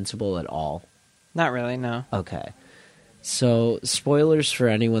about Invincible at all? Not really, no. Okay. So, spoilers for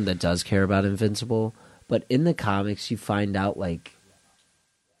anyone that does care about Invincible, but in the comics you find out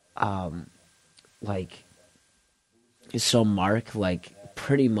so Mark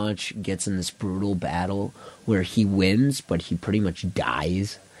pretty much gets in this brutal battle where he wins, but he pretty much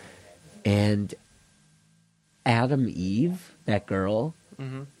dies. And Adam Eve, that girl,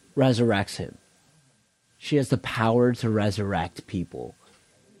 resurrects him. She has the power to resurrect people.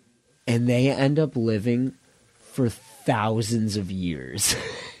 And they end up living for thousands of years.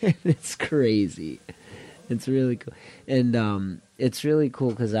 It's crazy. It's really cool. And it's really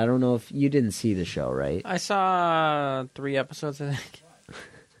cool because I don't know if you didn't see the show, right? I saw 3 episodes, I think.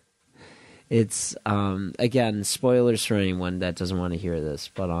 It's, again, spoilers for anyone that doesn't want to hear this,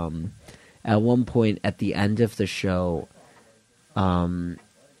 but at one point at the end of the show,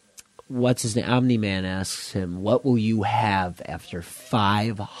 what's his name? Omni-Man asks him, "What will you have after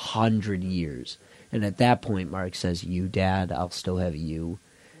 500 years?" And at that point, Mark says, "You, Dad, I'll still have you."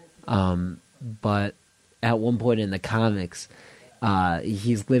 But at one point in the comics,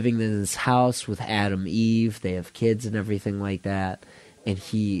 He's living in this house with Adam Eve. They have kids and everything like that. And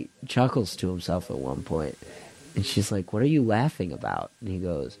he chuckles to himself at one point. And she's like, "What are you laughing about?" And he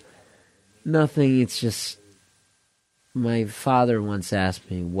goes, "Nothing, it's just my father once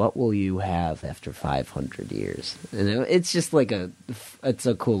asked me, what will you have after 500 years? And it's just like it's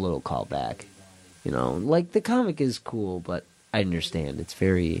a cool little callback. You know, like the comic is cool, but I understand. It's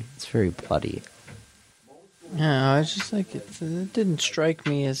very bloody. No, it's just like it didn't strike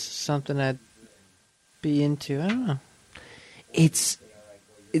me as something I'd be into. I don't know. It's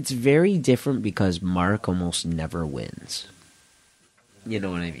very different because Mark almost never wins. You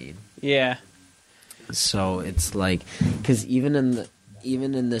know what I mean? Yeah. So it's like, because even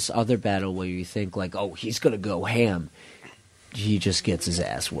in this other battle where you think like, oh, he's gonna go ham, he just gets his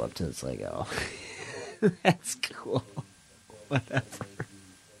ass whooped, and it's like, oh, that's cool, whatever.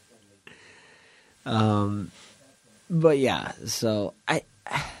 But yeah, so I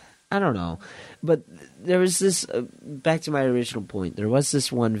don't know, but there was this back to my original point. There was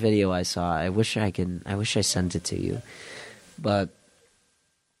this one video I saw. I wish I sent it to you, but.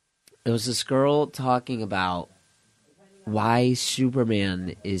 It was this girl talking about why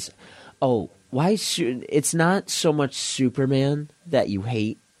Superman is... it's not so much Superman that you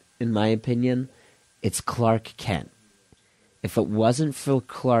hate, in my opinion. It's Clark Kent. If it wasn't for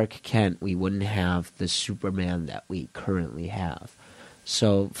Clark Kent, we wouldn't have the Superman that we currently have.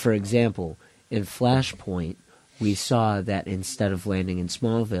 So, for example, in Flashpoint, we saw that instead of landing in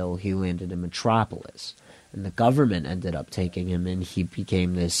Smallville, he landed in Metropolis. And the government ended up taking him, and he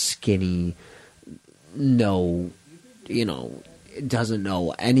became this skinny, doesn't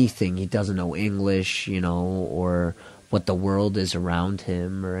know anything. He doesn't know English, or what the world is around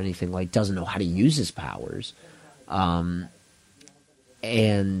him or anything like. Doesn't know how to use his powers. And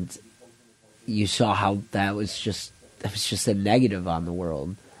you saw how that was just a negative on the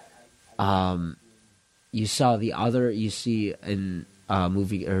world. You see in a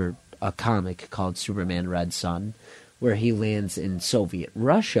movie or a comic called Superman Red Sun, where he lands in Soviet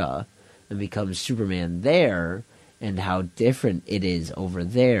Russia and becomes Superman there, and how different it is over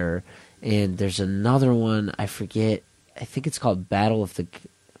there. And there's another one, I forget, I think it's called Battle of the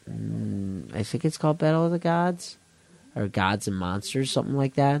Gods, or Gods and Monsters, something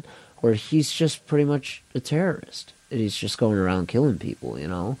like that, where he's just pretty much a terrorist, and he's just going around killing people,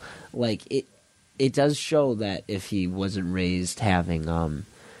 Like, it does show that if he wasn't raised having,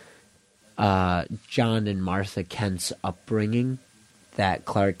 John and Martha Kent's upbringing, that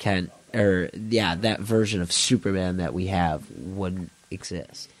Clark Kent, that version of Superman that we have wouldn't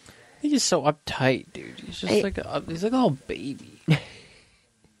exist. He's just so uptight, dude. He's just he's like a little baby.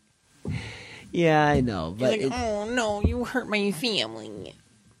 Yeah, I know, but he's like, oh no, you hurt my family.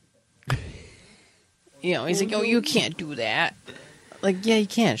 He's like, oh, you can't do that. Like, yeah, you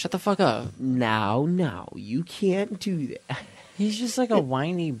can. Shut the fuck up. No, you can't do that. He's just like a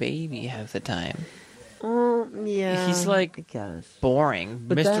whiny baby half the time. Yeah. He's like boring,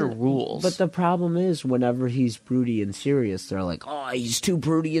 but Mr. Rules. But the problem is, whenever he's broody and serious, they're like, oh, he's too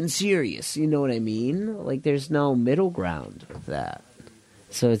broody and serious. You know what I mean? Like, there's no middle ground with that.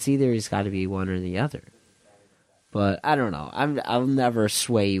 So it's either he's got to be one or the other. But I don't know. I'll never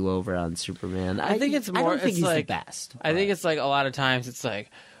sway you over on Superman. I think it's more. I don't think he's the best. I think it's like a lot of times it's like,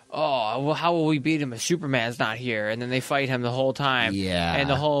 oh, well, how will we beat him if Superman's not here? And then they fight him the whole time. Yeah. And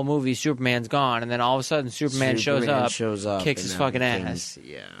the whole movie, Superman's gone. And then all of a sudden, Superman shows up, kicks his fucking ass.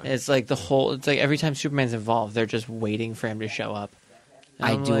 Yeah. It's like it's like every time Superman's involved, they're just waiting for him to show up.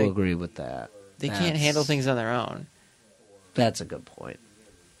 And I do agree with that. They can't handle things on their own. That's a good point.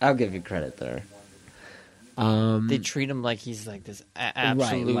 I'll give you credit there. They treat him like he's like this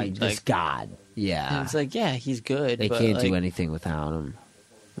absolute... Right, like this god. Yeah. And it's like, yeah, he's good, They but can't do anything without him.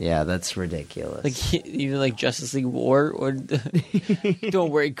 Yeah, that's ridiculous. Like, even like Justice League War, or don't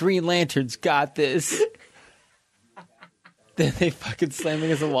worry, Green Lantern's got this. Then they fucking slam him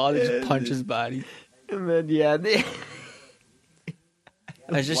against the wall, they just punch his body. And then, yeah, I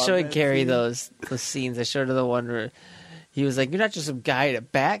was just showing Gary those scenes. I showed her the one where he was like, "You're not just some guy in a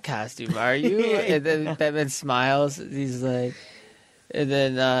bat costume, are you?" And then Batman smiles. He's like, and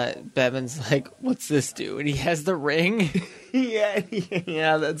then Batman's like, "What's this do?" And he has the ring. yeah,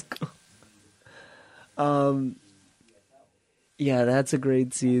 that's cool. Yeah, that's a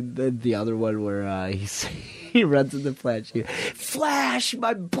great scene. The other one where he runs in the Flash. Flash,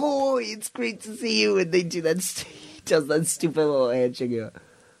 my boy, it's great to see you. And they do that. He does that stupid little handshake.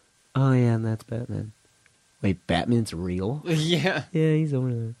 Oh yeah, and that's Batman. Wait, Batman's real? Yeah. Yeah, he's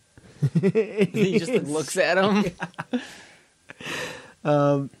over there. He just looks at him.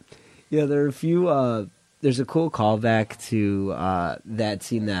 Yeah, there are a few there's a cool callback to that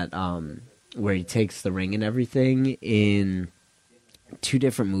scene that where he takes the ring and everything in two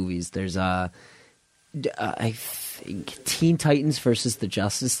different movies. There's I think Teen Titans versus the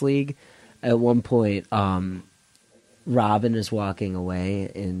Justice League. At one point, Robin is walking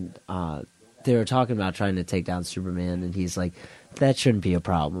away, and they were talking about trying to take down Superman, and he's like, "That shouldn't be a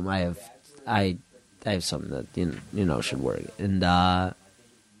problem. I have something that you know should work." And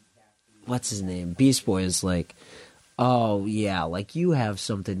what's his name? Beast Boy is like, "Oh yeah, like you have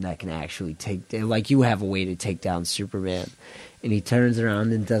something that can actually like you have a way to take down Superman." And he turns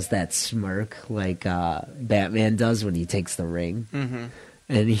around and does that smirk like Batman does when he takes the ring. Mm-hmm.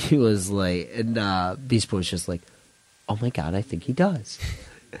 And he was like, and Beast Boy's just like, "Oh my god, I think he does."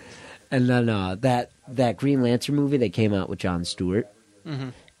 And then that Green Lantern movie that came out with Jon Stewart, mm-hmm.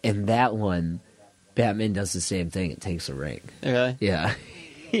 and that one, Batman does the same thing. It takes a ring. Really? Yeah.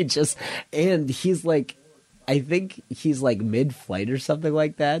 And he's like, I think he's like mid-flight or something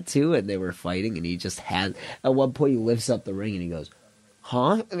like that too, and they were fighting, and he just had, at one point he lifts up the ring and he goes,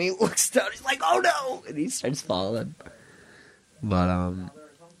 "Huh?" And he looks down, he's like, "Oh no!" And he starts falling. But,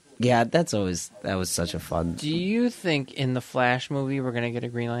 yeah, that was such a fun. Do you think in the Flash movie we're going to get a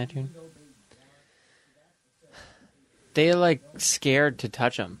Green Lantern? They're like scared to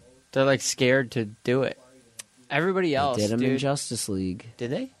touch him. They're like scared to do it. Everybody else did him in Justice League. Did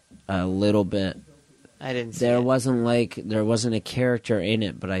they? A little bit. I didn't see there it. There wasn't a character in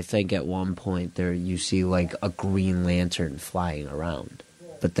it, but I think at one point there you see like a Green Lantern flying around.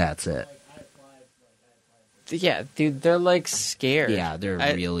 But that's it. Yeah, dude, they're like scared. Yeah, they're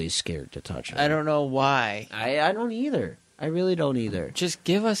really scared to touch him. I don't know why. I don't either. I really don't either. Just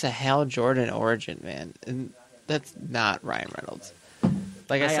give us a Hal Jordan origin, man. And that's not Ryan Reynolds.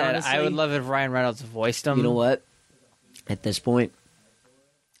 Like I said, honestly, I would love if Ryan Reynolds voiced him. You know what? At this point,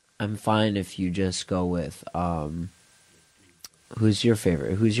 I'm fine if you just go with who's your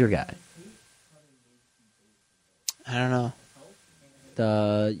favorite? Who's your guy? I don't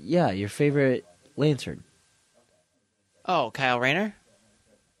know. Your favorite Lantern. Oh, Kyle Rayner?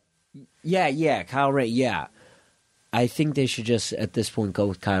 Yeah, Kyle Rayner, yeah. I think they should just, at this point, go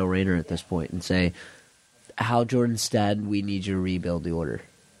with Kyle Rayner at this point and say, Hal Jordan's dead, we need you to rebuild the Order.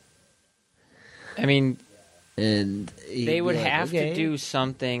 I mean, and they would have to do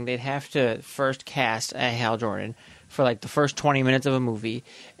something. They'd have to first cast a Hal Jordan for like the first 20 minutes of a movie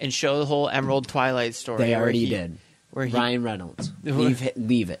and show the whole Emerald Twilight story. They already did. Ryan Reynolds.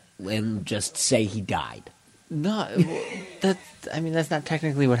 Leave it. And just say he died. No, that's not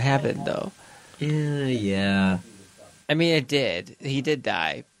technically what happened, though. Yeah. I mean, it did. He did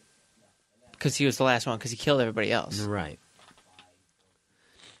die because he was the last one because he killed everybody else. Right.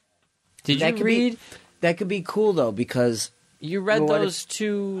 Did you read? That could be cool though because you read those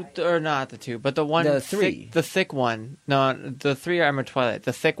two, or not the two, but the one, the three, the thick one. No, the three are Emerald Twilight.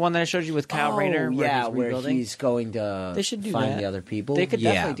 The thick one that I showed you with Kyle Rayner, where he's going to they should find the other people. They could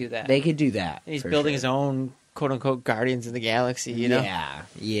definitely do that. They could do that. And he's building his own quote unquote Guardians of the Galaxy. You know?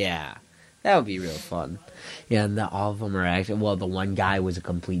 Yeah. That would be real fun. Yeah, and all of them are actually... Well, the one guy was a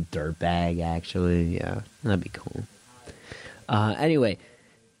complete dirtbag, actually. Yeah, that'd be cool. Anyway,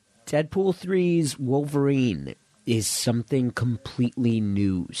 Deadpool 3's Wolverine is something completely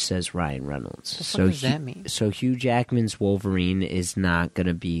new, says Ryan Reynolds. What does that mean? So Hugh Jackman's Wolverine is not going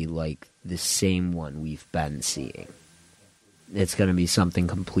to be like the same one we've been seeing. It's going to be something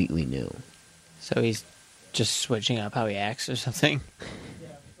completely new. So he's just switching up how he acts or something?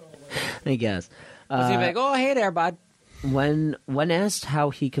 I guess. He's gonna be like, "Oh, hey there, bud." When asked how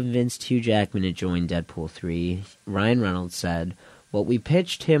he convinced Hugh Jackman to join Deadpool 3, Ryan Reynolds said, "What we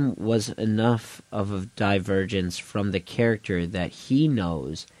pitched him was enough of a divergence from the character that he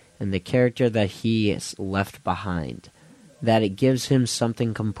knows and the character that he has left behind, that it gives him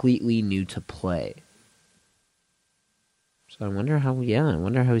something completely new to play." So I wonder how he's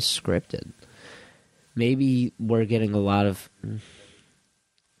scripted. Maybe we're getting a lot of...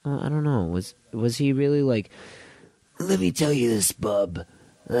 I don't know. Was he really like, "Let me tell you this, bub,"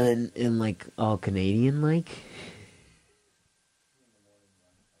 and like all Canadian like?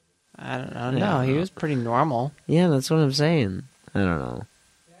 I don't know. No, he was pretty normal. Yeah, that's what I'm saying. I don't know.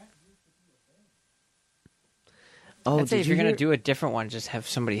 I'd say if you're gonna do a different one, just have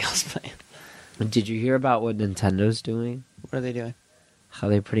somebody else play it. Did you hear about what Nintendo's doing? What are they doing? How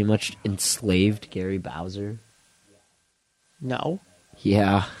they pretty much enslaved Gary Bowser. No.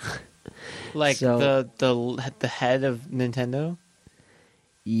 Yeah. Like the head of Nintendo?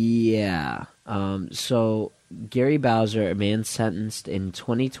 Yeah. So Gary Bowser, a man sentenced in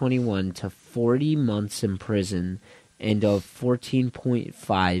 2021 to 40 months in prison and a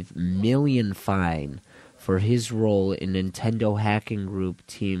 $14.5 million fine for his role in Nintendo hacking group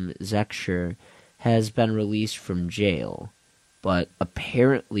Team Zexure has been released from jail, but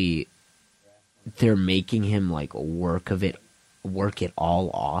apparently they're making him like work it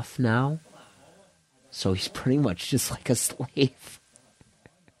all off now. So he's pretty much just like a slave.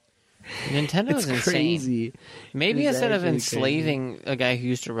 Nintendo is insane. Crazy. Maybe It's instead of actually enslaving a guy who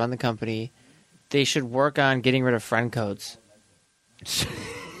used to run the company, they should work on getting rid of friend codes.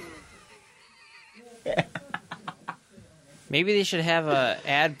 Maybe they should have a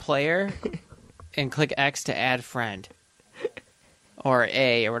add player and click X to add friend. Or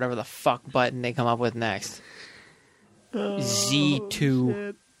A, or whatever the fuck button they come up with next.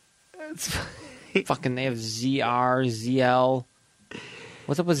 Z2. Fucking, they have ZR, ZL.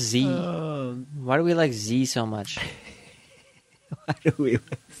 What's up with Z? Why do we like Z so much? Why do we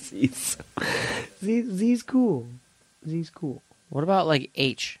like Z so Z's cool. Z's cool. What about like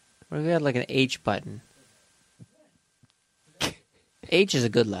H? What if we had like an H button? H is a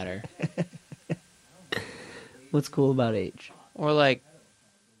good letter. What's cool about H? Or like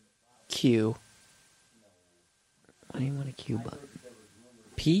Q. Why do you want a Q button?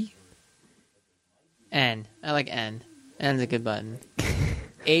 P? N. I like N. N's a good button.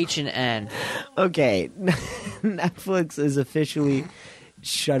 H and N. Okay, Netflix is officially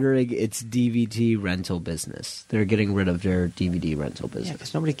shuttering its DVD rental business. They're getting rid of their DVD rental Yeah, business.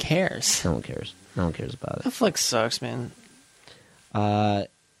 because nobody cares. No one cares. No one cares about it. Netflix sucks, man.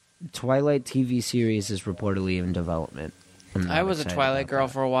 Twilight TV series is reportedly in development. I was a Twilight girl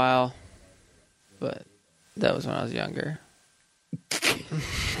for a while, but that was when I was younger.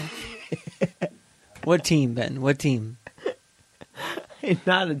 What team, Ben? What team?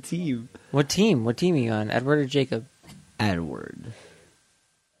 Not a team. What team? What team are you on? Edward or Jacob? Edward.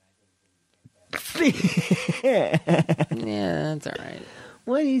 Yeah, that's all right.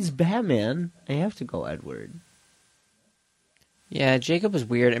 Well, he's Batman. I have to go Edward. Yeah, Jacob was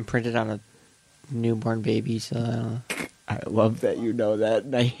weird and printed on a newborn baby, so I don't know. I love that you know that,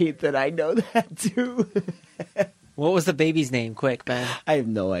 and I hate that I know that, too. What was the baby's name? Quick, Ben. I have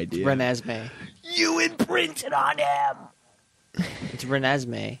no idea. Renesmee. You imprinted on him! It's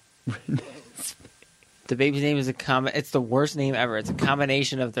Renesmee. The baby's name is it's the worst name ever. It's a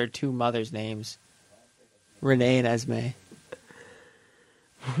combination of their two mothers' names. Renee and Esme.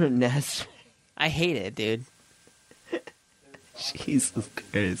 Renesmee. I hate it, dude. Jesus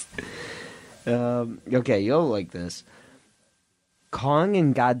Christ. Okay, you'll like this. Kong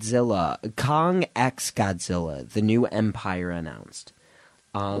x Godzilla, the new empire announced.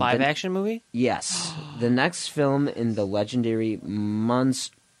 Live action movie? Yes. The next film in the legendary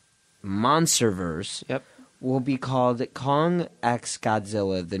Monsterverse Yep. will be called Kong x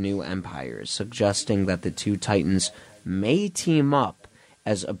Godzilla, the new empire, suggesting that the two titans may team up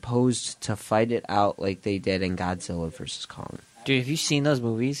as opposed to fight it out like they did in Godzilla vs. Kong. Dude, have you seen those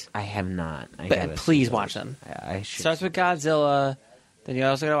movies? I have not. But please watch them. I should. Starts with Godzilla, then you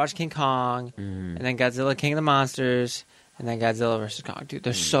also gotta watch King Kong, and then Godzilla King of the Monsters, and then Godzilla vs. Kong. Dude,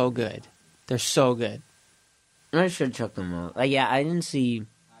 they're so good. They're so good. I should check them out. Yeah, I didn't see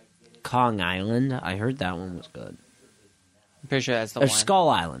Kong Island. I heard that one was good. I'm pretty sure that's the Or one. Skull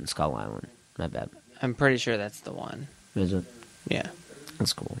Island. Skull Island. My bad. I'm pretty sure that's the one. Is it? Yeah.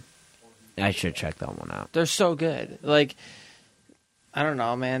 That's cool. I should check that one out. They're so good. Like, I don't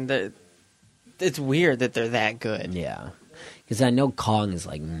know, man. It's weird that they're that good. Yeah. Because I know Kong is,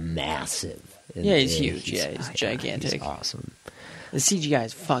 like, massive. Yeah, he's huge. He's gigantic. He's awesome. The CGI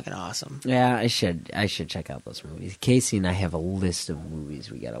is fucking awesome. Yeah, I should check out those movies. Casey and I have a list of movies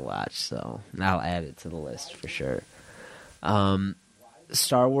we gotta watch, so I'll add it to the list for sure.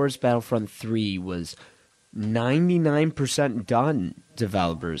 Star Wars Battlefront 3 was 99% done,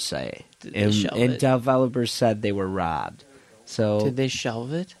 developers say. And developers said they were robbed. So did they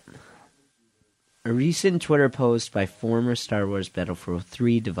shelve it? A recent Twitter post by former Star Wars Battlefront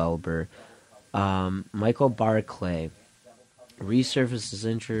 3 developer Michael Barclay resurfaced his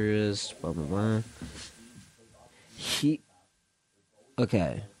interest, blah, blah, blah.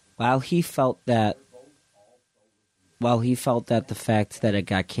 While he felt that the fact that it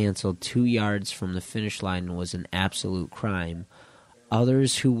got canceled 2 yards from the finish line was an absolute crime,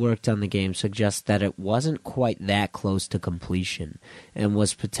 others who worked on the game suggest that it wasn't quite that close to completion and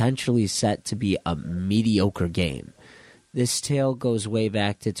was potentially set to be a mediocre game. This tale goes way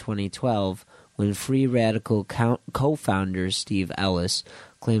back to 2012 when Free Radical co-founder Steve Ellis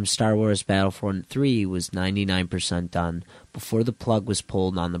claimed Star Wars Battlefront 3 was 99% done before the plug was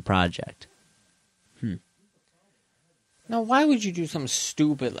pulled on the project. Now, why would you do something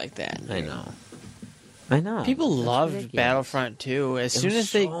stupid like that? I know. I know. People That's loved ridiculous. Battlefront 2. As soon was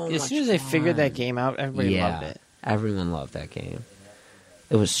as they so figured that much game out, everybody Yeah, loved it. everyone loved that game.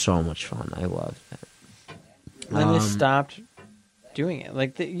 It was so much fun. I loved it. And then they stopped doing it.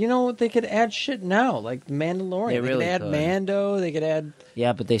 Like, they could add shit now. Like Mandalorian. They really could add could. Mando. They could add.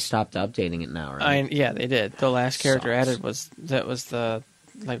 Yeah, but they stopped updating it now, right? Yeah, they did. The last character Sucks. added was the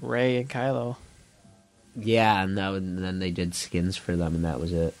Rey and Kylo. Yeah, and then they did skins for them, and that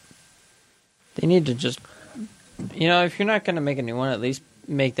was it. They need to just, if you're not going to make a new one, at least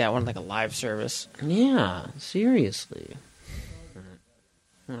make that one like a live service. Yeah, seriously.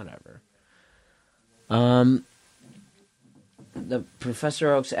 Whatever. The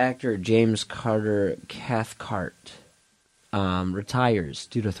Professor Oak's actor James Carter Cathcart retires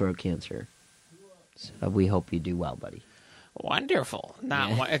due to throat cancer. So we hope you do well, buddy. Wonderful.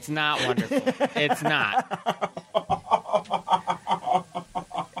 It's not wonderful. It's not.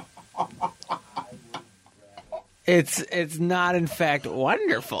 It's not, in fact,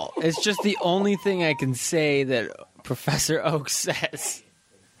 wonderful. It's just the only thing I can say that Professor Oak says.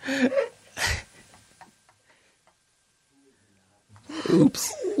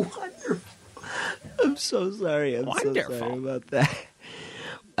 Oops. Wonderful. I'm so sorry. I'm so sorry about that.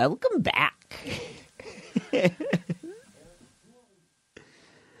 Welcome back.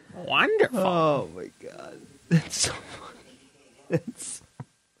 Wonderful. Oh my god. That's so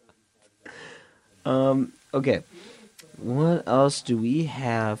funny. Okay. What else do we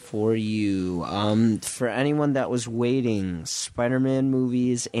have for you? For anyone that was waiting, Spider-Man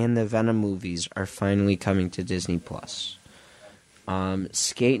movies and the Venom movies are finally coming to Disney Plus.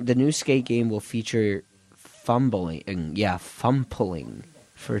 The new Skate game will feature fumbling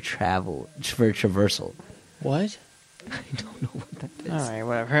for traversal. What? I don't know what that is. All right,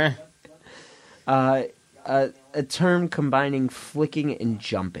 whatever. A term combining flicking and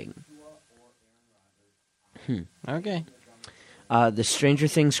jumping. Okay. The Stranger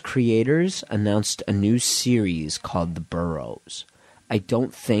Things creators announced a new series called The Burrows. I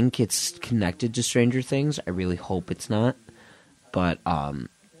don't think it's connected to Stranger Things. I really hope it's not. But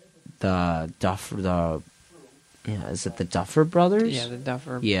is it the Duffer Brothers? Yeah, the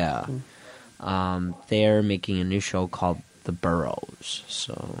Duffer. Yeah. They're making a new show called The Burrows.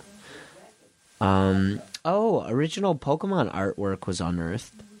 So, original Pokemon artwork was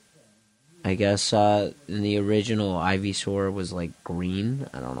unearthed. I guess in the original Ivysaur was like green.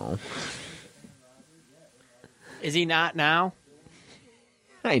 I don't know. Is he not now?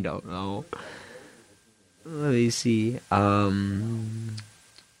 I don't know. Let me see. What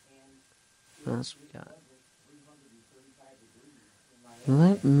else we got?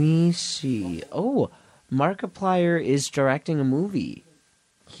 Let me see. Oh, Markiplier is directing a movie.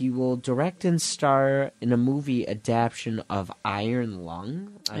 He will direct and star in a movie adaptation of Iron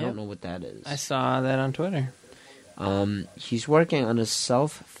Lung. I don't know what that is. I saw that on Twitter. He's working on a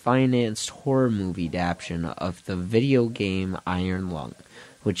self-financed horror movie adaptation of the video game Iron Lung,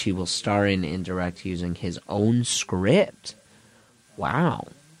 which he will star in and direct using his own script. Wow.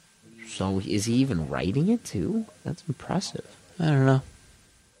 So is he even writing it too? That's impressive. I don't know.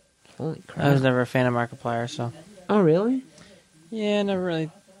 Holy crap. I was never a fan of Markiplier, so. Oh, really? Yeah, never really.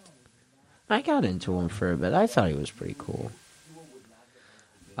 I got into him for a bit. I thought he was pretty cool.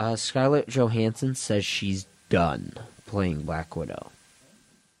 Scarlett Johansson says she's done playing Black Widow.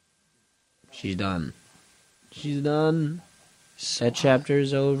 She's done. She's done. That chapter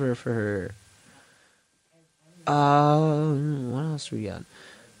is over for her. What else we got?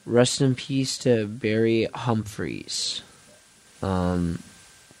 Rest in peace to Barry Humphries.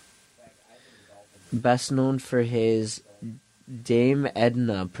 Best known for his Dame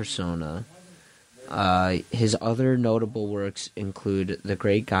Edna persona. His other notable works include The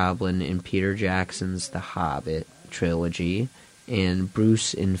Great Goblin in Peter Jackson's The Hobbit trilogy and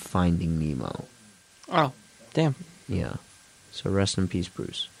Bruce in Finding Nemo. Oh, damn. Yeah. So rest in peace,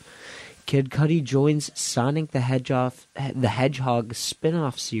 Bruce. Kid Cudi joins Sonic the Hedgehog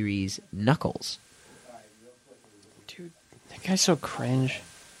spin-off series Knuckles. Dude, that guy's so cringe.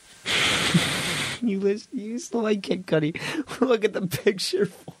 You used to like Kid Cudi. Look at the picture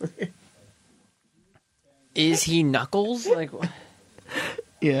for it. Is he Knuckles? Like, what?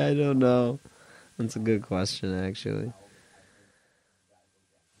 Yeah, I don't know. That's a good question, actually.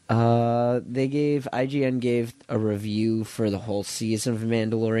 IGN gave a review for the whole season of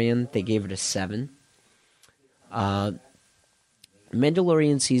Mandalorian. They gave it a 7.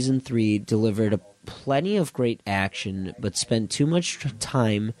 Mandalorian Season 3 delivered plenty of great action, but spent too much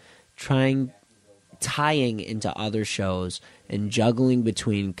time tying into other shows and juggling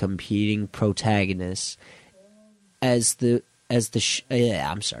between competing protagonists. As as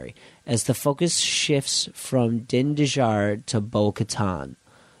the focus shifts from Din Djarin to Bo-Katan,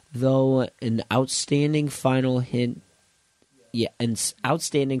 though an outstanding final hints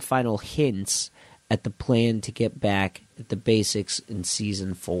at the plan to get back at the basics in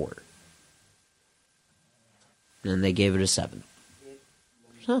season 4. And they gave it a 7.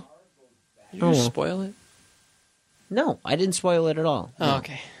 Huh. Did you spoil it? No, I didn't spoil it at all. Oh,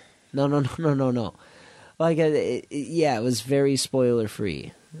 okay. No. Like, it was very spoiler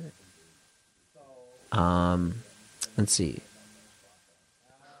free. Let's see.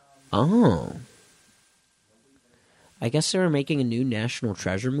 Oh, I guess they were making a new National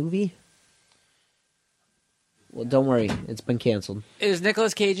Treasure movie. Well, don't worry, it's been canceled. Is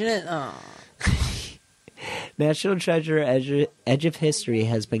Nicolas Cage in it? Oh. National Treasure: Edge of History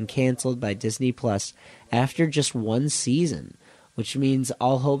has been canceled by Disney Plus after just 1 season, which means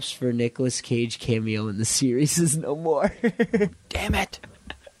all hopes for Nicolas Cage cameo in the series is no more. Damn it.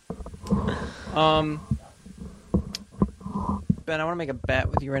 Ben, I want to make a bet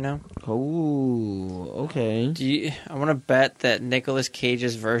with you right now. Oh, okay. I want to bet that Nicolas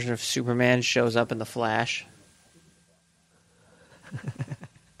Cage's version of Superman shows up in The Flash.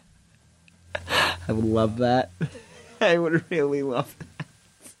 I would love that. I would really love that.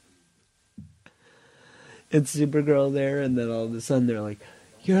 It's Supergirl there, and then all of a sudden they're like,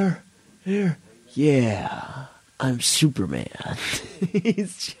 "You're here, yeah, I'm Superman."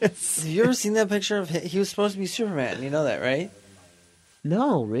 He's just. Have you ever seen that picture of him? He was supposed to be Superman. You know that, right?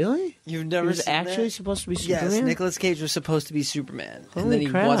 No, really? You've never He was seen actually that? supposed to be Superman? Yes, Nicolas Cage was supposed to be Superman, Holy and then he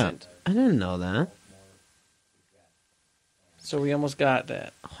crap. wasn't. I didn't know that. So we almost got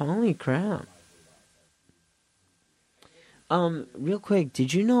that. Holy crap. Real quick,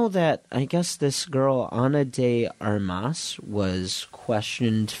 did you know that I guess this girl, Ana de Armas, was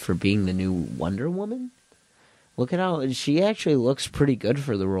questioned for being the new Wonder Woman? Look at how she actually looks pretty good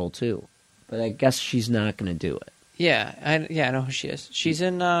for the role too. But I guess she's not going to do it. Yeah, I know who she is. She's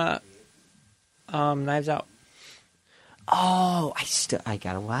in Knives Out. Oh, I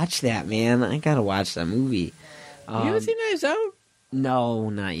gotta watch that, man. I gotta watch that movie. You haven't seen Knives Out? No,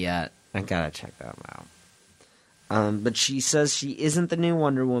 not yet. I gotta check that out. But she says she isn't the new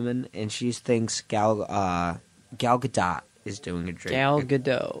Wonder Woman, and she thinks Gal Gadot is doing a great. Gal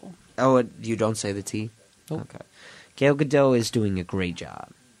Gadot. Oh, you don't say the T? Nope. Okay. Gal Gadot is doing a great job.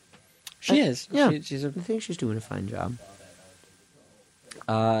 She is. Yeah, I think she's doing a fine job.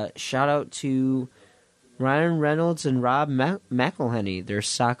 Shout out to Ryan Reynolds and Rob McElhenney. Their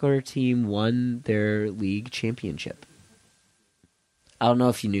soccer team won their league championship. I don't know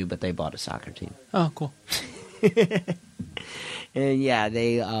if you knew, but they bought a soccer team. Oh, cool. And yeah,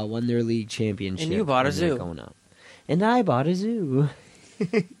 they won their league championship. And you bought a zoo. Going up. And I bought a zoo.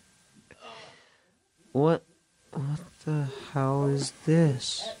 What the hell is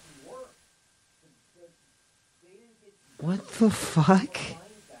this? What the fuck?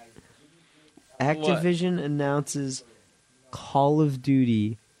 Activision announces Call of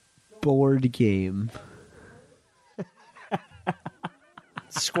Duty board game.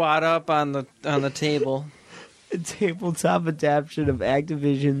 Squat up on the table. A tabletop adaptation of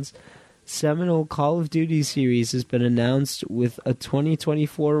Activision's seminal Call of Duty series has been announced with a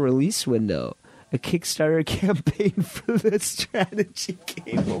 2024 release window. A Kickstarter campaign for the strategy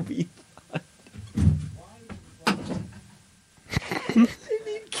game will be fun. They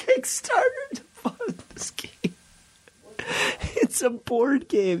need Kickstarter to fund this game. It's a board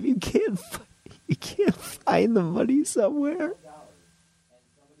game. You can't find the money somewhere.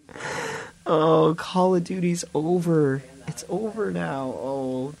 Oh, Call of Duty's over. It's over now.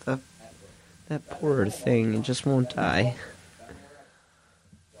 Oh, that poor thing. It just won't die.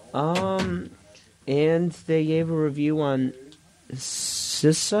 And they gave a review on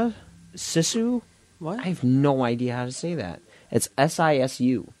Sisu? What? I have no idea how to say that. It's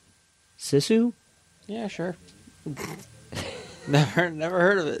Sisu. Sisu? Yeah, sure. Never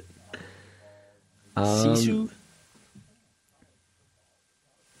heard of it. Sisu?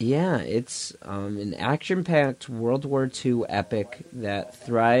 Yeah, it's an action-packed World War II epic that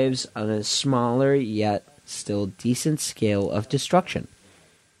thrives on a smaller yet still decent scale of destruction.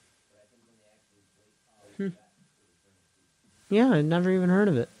 Yeah, I'd never even heard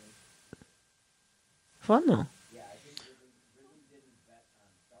of it. Fun, though.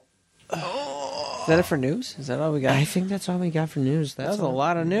 Is that it for news? Is that all we got? I think that's all we got for news. That was a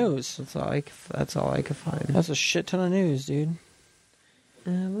lot of news. That's all I could find. That's a shit ton of news, dude.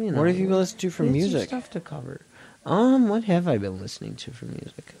 Well, What have you been listening to for music? Stuff to cover. What have I been listening to for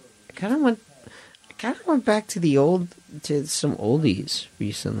music? I kind of went back to some oldies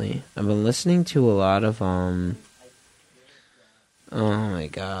recently. I've been listening to a lot of Oh my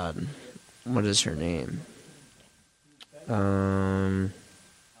god. What is her name?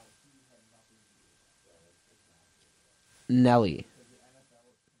 Nelly.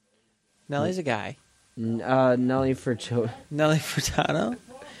 Nelly's a guy. Nelly Furtado. Nelly Furtado?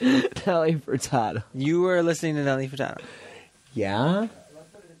 Nelly Furtado. You were listening to Nelly Furtado. Yeah?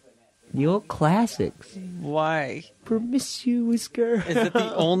 The old classics. Why? Promiscuous girl. Is it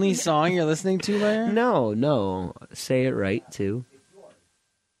the only song you're listening to there? No. Say it right, too.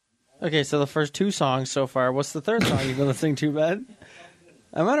 Okay, so the first 2 songs so far. What's the third song you've been listening to, Ben?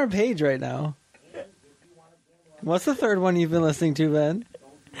 I'm on our page right now. What's the third one you've been listening to, Ben?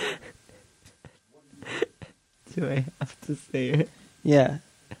 Do I have to say it? Yeah.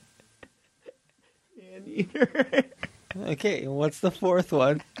 Maneater. Okay, what's the fourth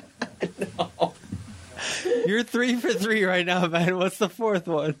one? No. You're 3 for 3 right now, Ben. What's the fourth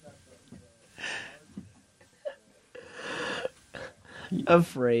one?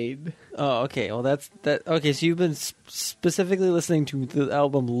 Afraid. Oh, okay. Well, that's that. Okay, so you've been specifically listening to the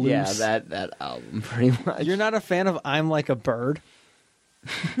album Loose. Yeah, that album, pretty much. You're not a fan of I'm Like a Bird?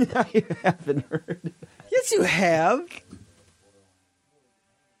 I haven't heard. Yes, you have.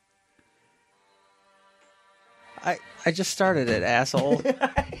 I just started it, asshole.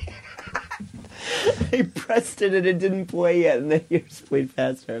 I pressed it and it didn't play yet, and then yours played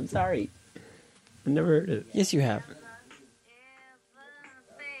faster. I'm sorry. I never heard it. Yes, you have.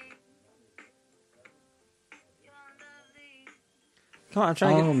 Come on, I'm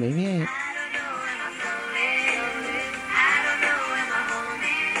trying to get... maybe I...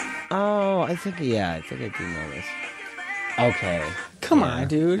 Oh, I think I do know this. Okay. Come on,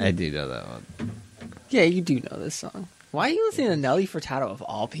 dude. I do know that one. Yeah, you do know this song. Why are you listening to Nelly Furtado of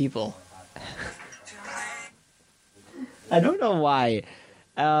all people? I don't know why.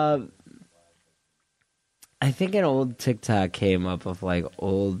 I think an old TikTok came up of like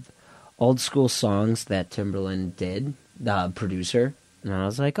old school songs that Timberland did, the producer. And I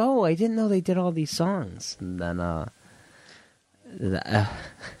was like, oh, I didn't know they did all these songs. And then I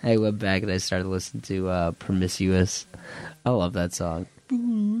went back and I started listening to Promiscuous. I love that song.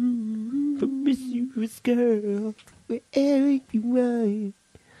 Promiscuous girl, wherever you are,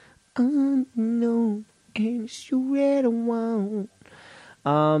 unknown, and it's you where I want.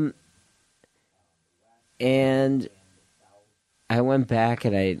 And I went back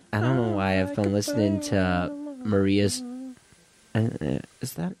and I don't know why I've been listening to Maria's.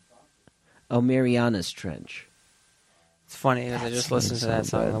 Is that? Oh, Mariana's Trench. It's funny because I just listened to that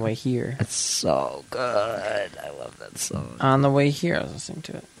song on the way here. It's so good. I love that song. On the way here, I was listening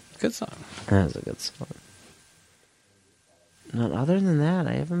to it. Good song. That was a good song. But other than that,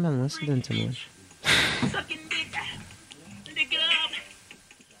 I haven't been listening to much.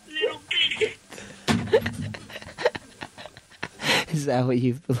 Is that what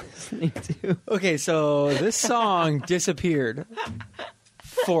you've been listening to? Okay, so this song disappeared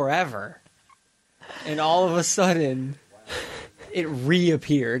forever. And all of a sudden, it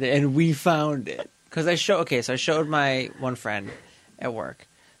reappeared and we found it. Because I showed my one friend at work,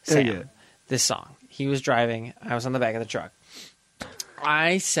 Sam, this song. He was driving. I was on the back of the truck.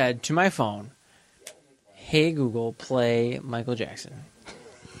 I said to my phone, "Hey Google, play Michael Jackson."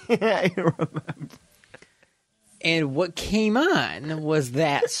 I remember. And what came on was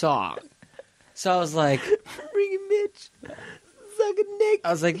that song. So I was like, "Freaking bitch, suck a dick."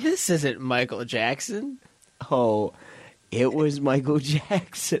 I was like, "This isn't Michael Jackson." Oh, it was Michael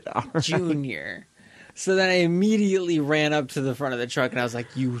Jackson, Jr. So then I immediately ran up to the front of the truck and I was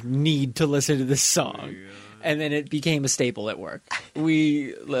like, "You need to listen to this song." And then it became a staple at work.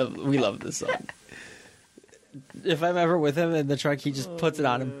 We love this song. If I'm ever with him in the truck, he just puts it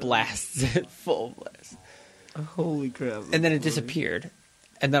on and blasts it full blast. Holy crap. And then it disappeared.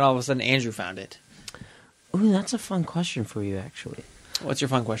 And then all of a sudden Andrew found it. Ooh, that's a fun question for you, actually. What's your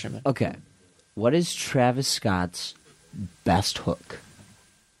fun question, man? Okay. What is Travis Scott's best hook?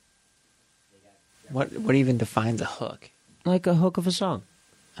 What even defines a hook? Like a hook of a song.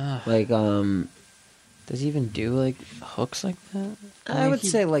 Like, does he even do, like, hooks like that? I would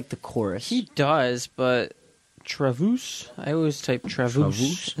say, like, the chorus. He does, but Travis? I always type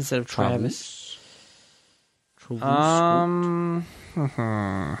Travis instead of Travis. I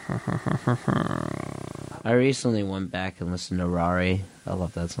recently went back and listened to Rari. I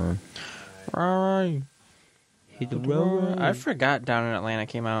love that song. Rari. I forgot Down in Atlanta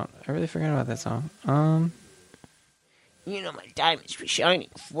came out. I really forgot about that song. You know my diamonds were shining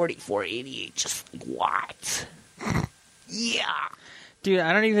 4488. Just what? Yeah. Dude,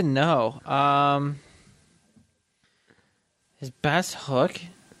 I don't even know. His best hook?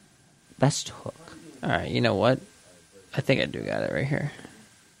 Best hook. Alright, you know what? I think I do got it right here.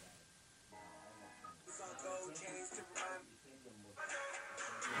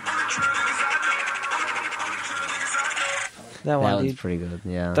 That one, That was dude. pretty good,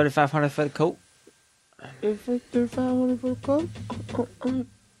 yeah. 3,500 for the coat. If it's 3,500 for a coat,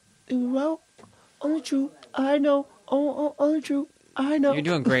 well, on the truth, I know. On the truth, I know. You're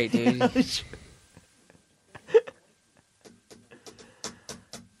doing great, dude.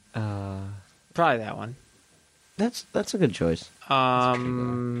 Probably that one. That's a good choice. I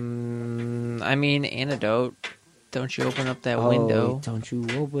mean, antidote. Don't you open up that window? Don't you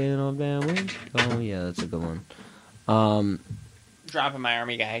open up that window? Oh, yeah, that's a good one. Dropping my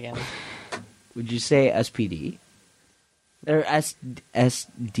army guy again. Would you say SPD? Or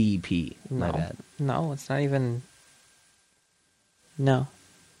SDP? My bad. No, it's not even. No.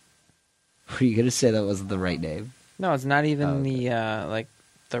 Were you going to say that wasn't the right name? No, it's not even okay.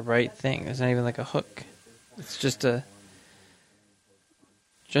 the right thing. It's not even like a hook. It's just an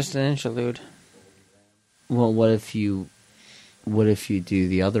interlude. Well, what if you do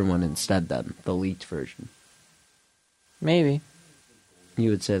the other one instead then? The leaked version? Maybe.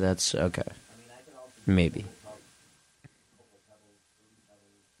 You would say that's okay. Maybe.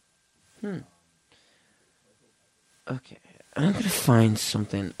 Okay. I'm going to find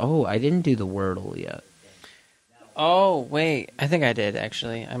something. Oh, I didn't do the Wordle yet. Oh, wait. I think I did,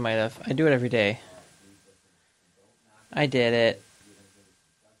 actually. I might have. I do it every day. I did it.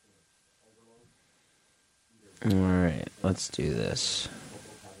 Alright, let's do this.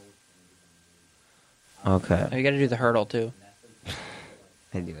 Okay. Oh, you got to do the hurdle, too.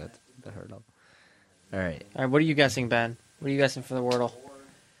 I do it. The hurdle. Alright. All right, what are you guessing, Ben? What are you guessing for the Wordle?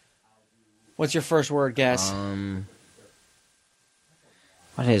 What's your first word guess?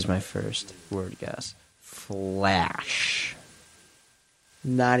 What is my first word guess? Flash.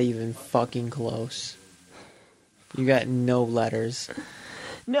 Not even fucking close. You got no letters.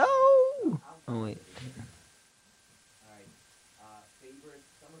 No! Oh, wait.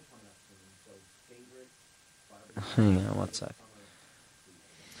 Hang on, one sec.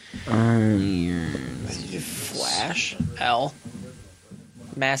 Flash. L.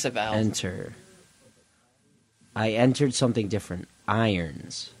 Massive L. Enter. I entered something different.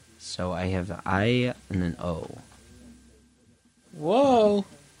 Irons. So I have I and an O. Whoa.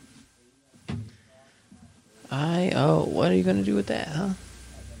 I-O. What are you going to do with that, huh?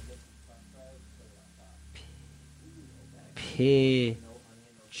 Pigeon.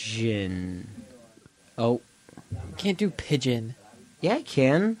 Oh. You can't do pigeon. Yeah, I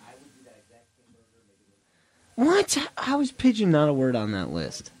can. What? How is pigeon not a word on that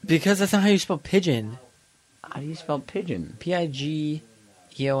list? Because that's not how you spell pigeon. How do you spell pigeon?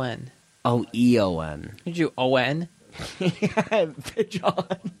 P-I-G-E-O-N. Oh, E-O-N. Did you O-N? Pigeon.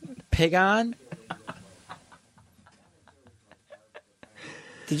 Pigon?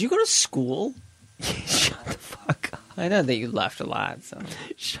 Did you go to school? Shut the fuck up. I know that you left a lot, so.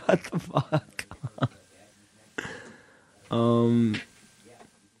 Shut the fuck up.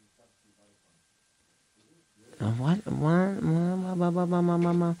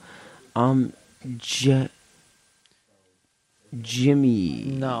 Jimmy.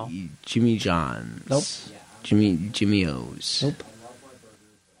 No. Jimmy John's. Nope. Jimmy O's. Nope.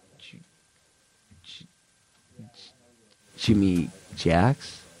 Jimmy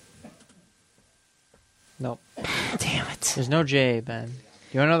Jacks. Nope. Damn it. There's no J, Ben.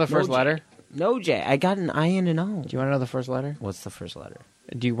 You want to know the first letter? No J. I got an I and an O. Do you want to know the first letter? What's the first letter?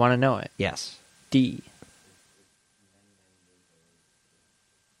 Do you want to know it? Yes. D.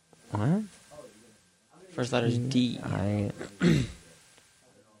 What? First letter's D. I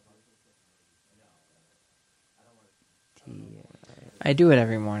do it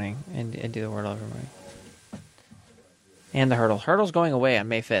every morning, and I do the Wordle every morning. And the hurdle. Hurdle's going away on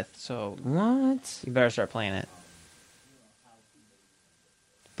May 5th, so What? you better start playing it.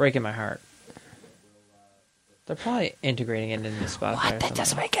 It's breaking my heart. They're probably integrating it into Spotify. What? That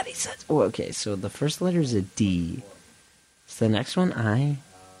doesn't make any sense. Oh, okay, so the first letter is a D. Is the next one I?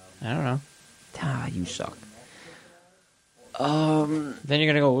 I don't know. Ah, you suck. Then you're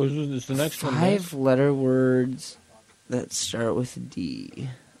gonna go. Is the next one? 5-letter words that start with a D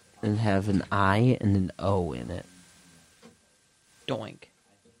and have an I and an O in it. Doink.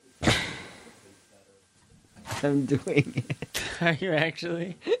 I'm doing it. Are you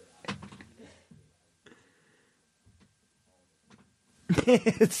actually?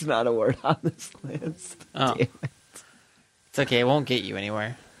 It's not a word on this list. Oh. Damn it. It's okay. It won't get you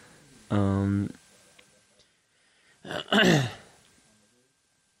anywhere.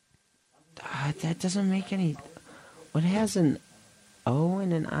 That doesn't make any. What has an O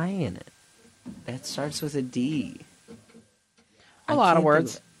and an I in it? That starts with a D. A lot of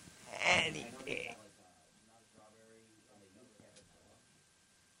words. Anything.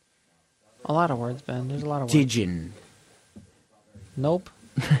 A lot of words, Ben. There's a lot of words. Digin. Nope.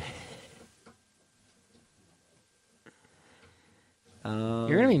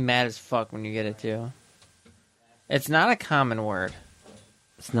 You're gonna be mad as fuck when you get it too. It's not a common word.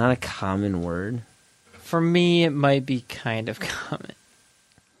 It's not a common word. For me, it might be kind of common.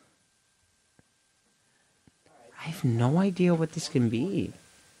 I have no idea what this can be.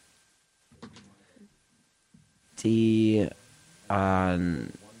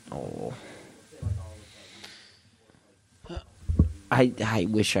 Oh. I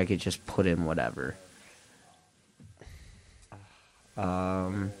wish I could just put in whatever.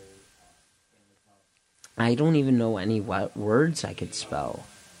 I don't even know any words I could spell.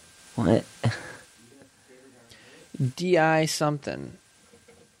 What? D-I something.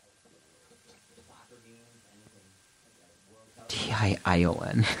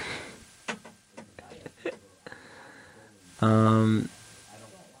 Dion.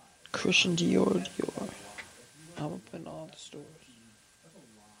 Christian Dior. I'm up in all the stores.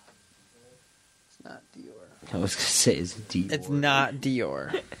 It's not Dior. I was gonna say, is it Dior? It's not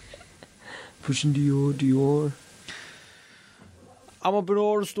Dior. Pushing Dior. I'm up in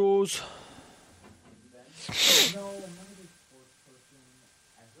all the stores.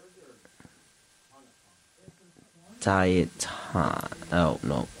 Diet. Oh,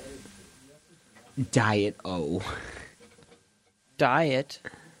 no. Diet O. Diets.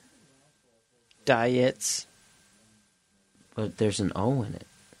 But there's an O in it.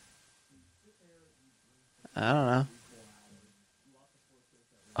 I don't know.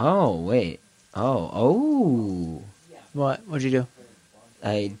 Oh, wait. Oh. What'd you do?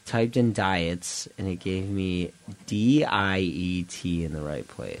 I typed in diets, and it gave me DIET in the right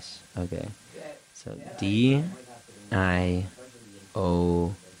place. Okay. So, DIOT.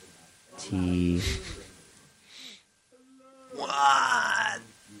 What?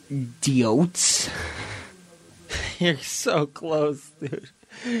 Diotes? You're so close, dude.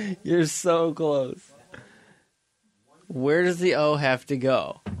 You're so close. Where does the O have to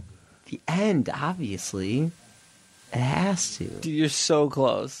go? The end, obviously. It has to. Dude, you're so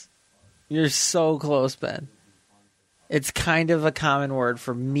close. You're so close, Ben. It's kind of a common word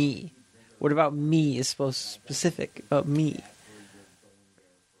for me. What about me is supposed to be specific about me?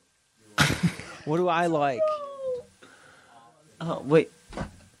 What do I like? Oh, wait. What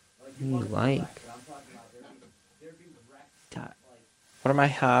do you like? What are my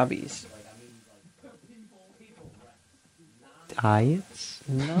hobbies? Diets?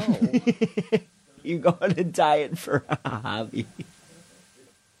 No. You go on a diet for a hobby.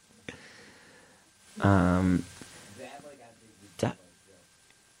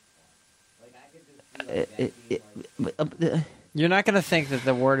 You're not going to think that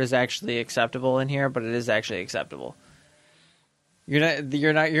the word is actually acceptable in here, but it is actually acceptable. You're going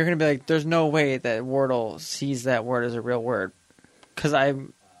to be like, there's no way that Wordle sees that word as a real word. Because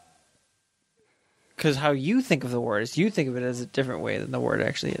how you think of the word is you think of it as a different way than the word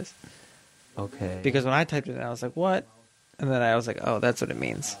actually is. Okay. Because when I typed it in, I was like, what? And then I was like, oh, that's what it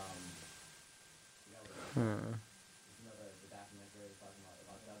means. I'm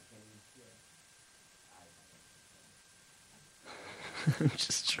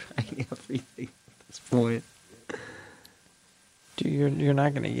just trying everything at this point. Dude, you're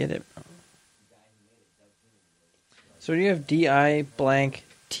not going to get it. So do you have D-I blank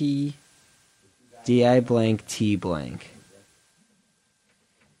T? D-I blank T blank.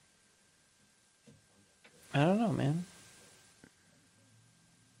 I don't know, man.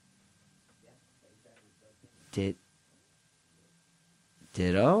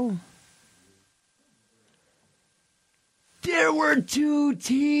 Ditto? There were two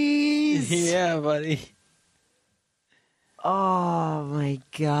T's! Yeah, buddy. Oh my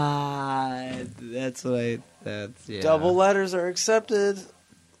god. That's yeah. Double letters are accepted.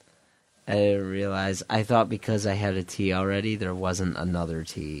 I didn't realize. I thought because I had a T already, there wasn't another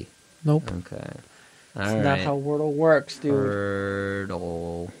T. Nope. Okay. That's not how Wordle works, dude.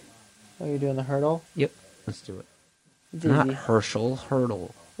 Hurdle. Oh, you're doing the hurdle? Yep. Let's do it. It's Not easy. Herschel.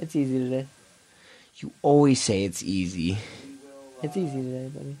 Hurdle. It's easy today. You always say it's easy. It's easy today,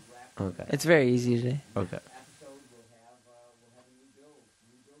 buddy. Okay. It's very easy today. Okay.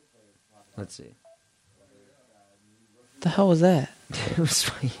 Let's see. What the hell was that? It was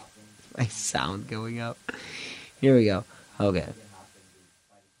my sound going up. Here we go. Okay.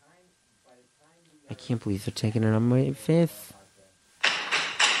 I can't believe they're taking it on my 5th.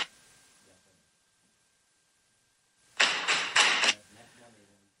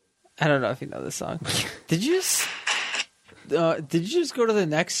 I don't know if you know this song. Did you Did you just go to the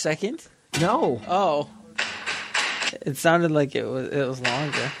next second? No. Oh. It sounded like it was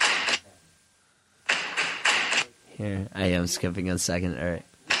longer. Here, I am skipping a second. All right.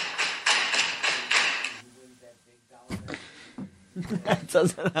 That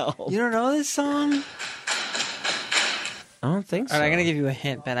doesn't help. You don't know this song? I don't think so. All right, I'm gonna give you a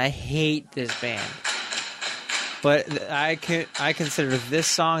hint, Ben. I hate this band, but I consider this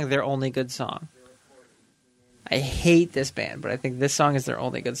song their only good song. I hate this band, but I think this song is their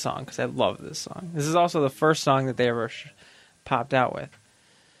only good song because I love this song. This is also the first song that they ever popped out with.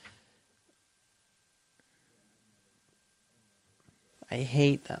 I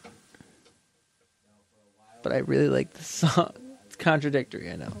hate them, but I really like this song. It's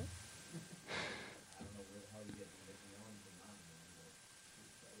contradictory, I know.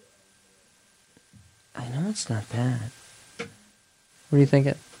 I know it's not bad. What are you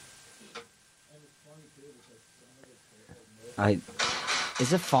thinking?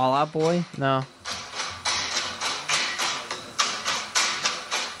 Is it Fall Out Boy? No.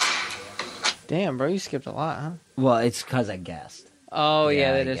 Damn, bro, you skipped a lot, huh? Well, it's because I guessed. Oh,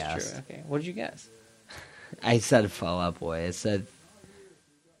 yeah, that I is guessed. true. Okay, what did you guess? I said Fall Out Boy. I said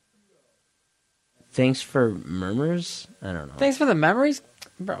Thanks for Murmurs? I don't know. Thanks for the memories?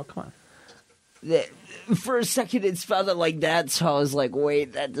 Bro, come on. For a second, it spelled it like that, so I was like,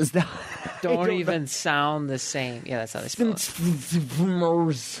 wait, that does not... Don't even sound the same. Yeah, that's how they spell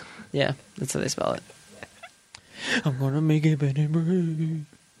it. Yeah, that's how they spell it. I'm gonna make it better.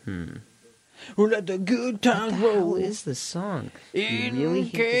 We'll let the good times roll. What is this song? In really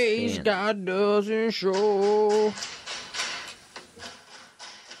hate case this band. God doesn't show.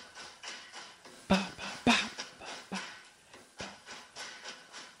 Ba, ba, ba.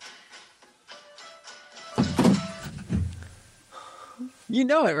 You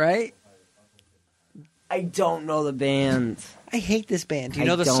know it, right? I don't know the band. I hate this band. Do you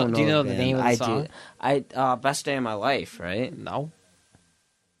know the song? Do you know the name of the song? I Best Day of My Life, right? No.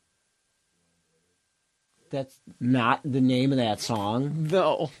 That's not the name of that song.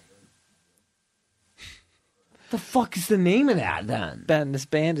 No. The fuck is the name of that then? Ben, this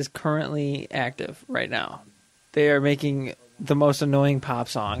band is currently active right now. They are making the most annoying pop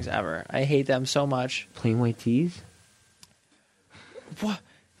songs ever. I hate them so much. Plain White Tees? What?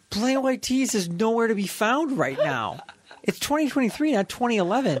 Plain White Tees is nowhere to be found right now. It's 2023, not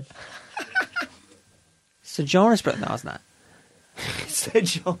 2011. It's the Jonas Brothers. No, it's not. It's the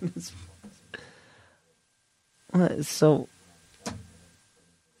Jonas. What? So,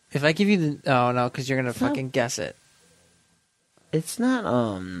 If I give you the... Oh, no, because you're going to not- fucking guess it. it's not,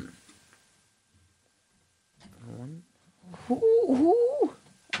 Who?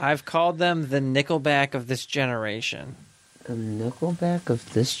 I've called them the Nickelback of this generation. The Nickelback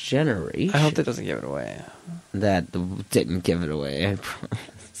of this generation? I hope that doesn't give it away. That didn't give it away, I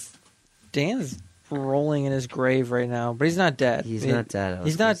promise. Dan's rolling in his grave right now, but he's not dead. He's not dead.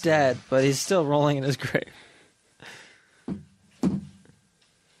 He's not dead, but he's still rolling in his grave.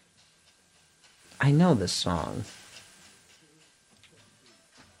 I know this song.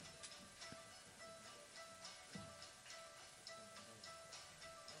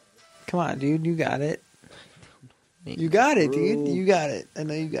 Come on, dude. You got it. You got it, dude. You got it. I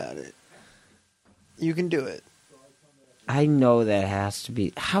know you got it. You can do it. I know that has to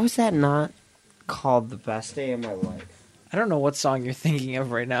be. How is that not called The Best Day of My Life? I don't know what song you're thinking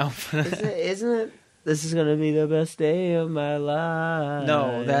of right now. Isn't it? This is gonna be the best day of my life.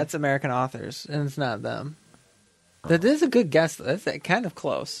 No, that's American Authors, and it's not them. That is a good guess. That's kind of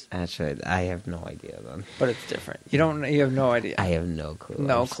close, Actually, I have no idea then. but it's different. You have no idea. I have no clue.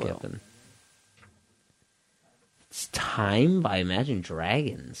 No I'm clue. skipping. It's Time by Imagine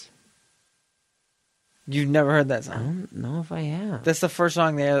Dragons. You've never heard that I song. don't know if I have. That's the first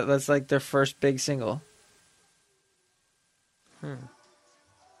song that's like their first big single.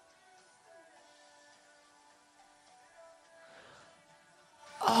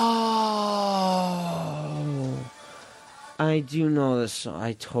 Oh, I do know this song.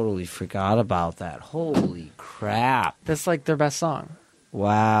 I totally forgot about that. Holy crap. That's like their best song.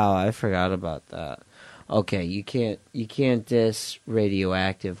 Wow, I forgot about that. Okay, you can't diss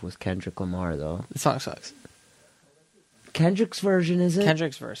Radioactive with Kendrick Lamar though. The song sucks. Kendrick's version, is it?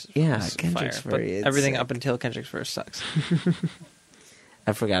 Kendrick's verse. Yeah, is Kendrick's fire, but version, it's everything sick. up until Kendrick's verse sucks.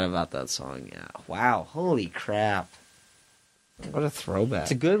 I forgot about that song. Yeah. Wow. Holy crap. What a throwback.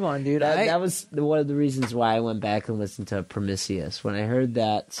 It's a good one, dude. That was one of the reasons why I went back and listened to Promiscuous. When I heard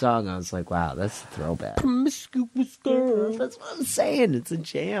that song, I was like, wow, that's a throwback. Promiscuous girl. That's what I'm saying. It's a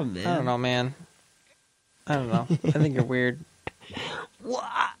jam, man. I don't know, man. I don't know. I think you're weird. Well,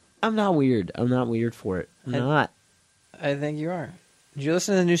 I'm not weird. I'm not weird for it. I'm not. I think you are. Did you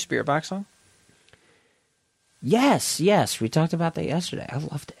listen to the new Spirit Box song? Yes. We talked about that yesterday. I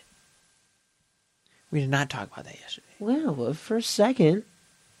loved it. We did not talk about that yesterday. Well, for a second,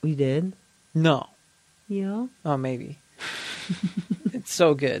 we did. No. Yeah. Oh, maybe. It's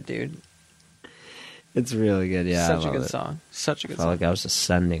so good, dude. It's really good, yeah. Such a good song. Such a good I felt song. like I was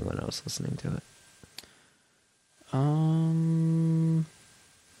ascending when I was listening to it. All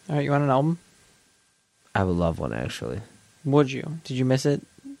right, you want an album? I would love one, actually. Would you? Did you miss it?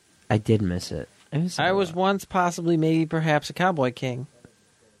 I did miss it. I was once possibly, maybe, perhaps a Cowboy King.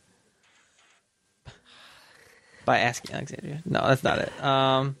 By asking Alexandria. No, that's not it.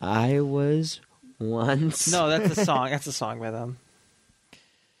 I was once. No, that's a song. That's a song by them.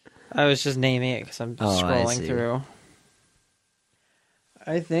 I was just naming it because I'm scrolling through.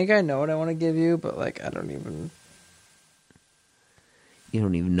 I think I know what I want to give you, but like I don't even. You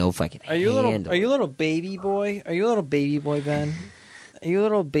don't even know if I can Are you handle a little baby boy? Are you a little baby boy, Ben? Are you a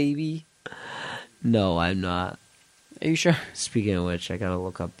little baby? No, I'm not. Are you sure? Speaking of which, I gotta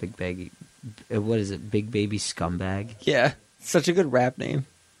look up Big Baby. What is it? Big Baby Scumbag? Yeah, such a good rap name.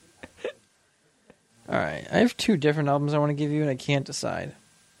 All right, I have 2 different albums I want to give you, and I can't decide.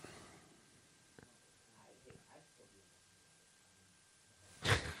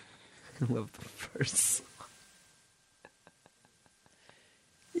 I love the first song.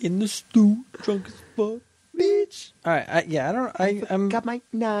 In the stew, drunk as fuck, bitch. All right, I'm got my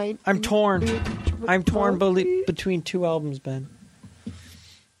 9. I'm torn. I'm torn between 2 albums, Ben.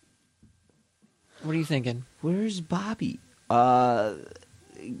 What are you thinking? Where's Bobby?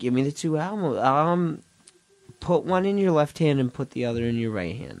 Give me the 2 albums. Put one in your left hand and put the other in your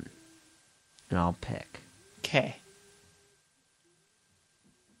right hand, and I'll pick. Okay.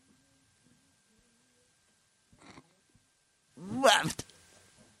 Left.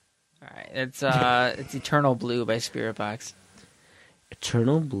 All right, it's Eternal Blue by Spirit Box.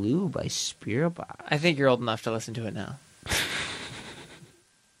 Eternal Blue by Spirit Box. I think you're old enough to listen to it now.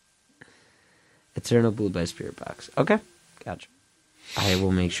 Eternal Blue by Spirit Box. Okay, gotcha. I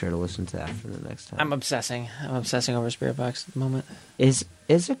will make sure to listen to that for the next time. I'm obsessing over Spirit Box at the moment. Is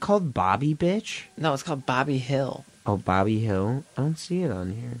it called Bobby Bitch? No, it's called Bobby Hill. Oh, Bobby Hill? I don't see it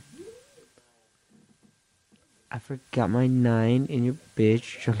on here. I forgot my 9 in your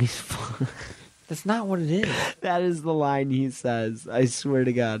bitch. Drunk as fuck. That's not what it is. That is the line he says. I swear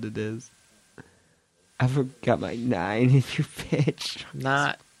to God it is. I forgot my 9 in your bitch.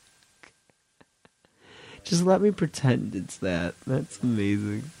 Not. Just let me pretend it's that. That's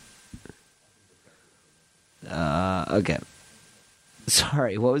amazing. Okay.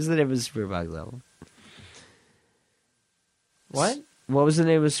 Sorry, what was the name of the Spirit Box album? What? What was the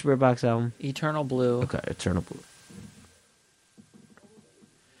name of the Spirit Box album? Eternal Blue. Okay, Eternal Blue.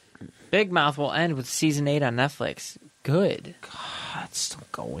 Big Mouth will end with season 8 on Netflix. Good. God, it's still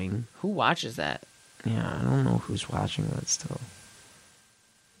going. Who watches that? Yeah, I don't know who's watching that still.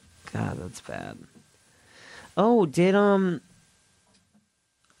 God, that's bad. Oh, did the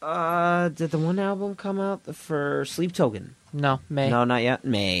one album come out for Sleep Token? No, May. No, not yet.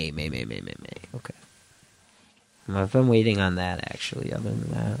 May. Okay. I've been waiting on that, actually. Other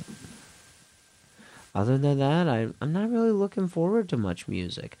than that, I'm not really looking forward to much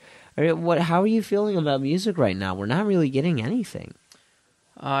music. How are you feeling about music right now? We're not really getting anything.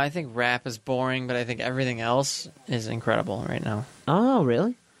 I think rap is boring, but I think everything else is incredible right now. Oh,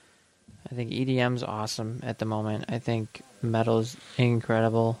 really? I think EDM's awesome at the moment. I think metal's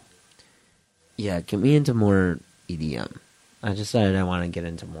incredible. Yeah, get me into more EDM. I decided I want to get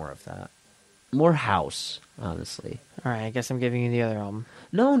into more of that. More house, honestly. All right, I guess I'm giving you the other album.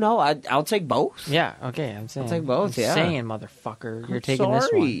 No, I'll take both. Yeah, okay, I'm saying. I'll take both, I'm yeah. saying, motherfucker, you're I'm taking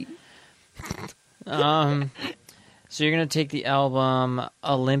sorry. this one. So you're going to take the album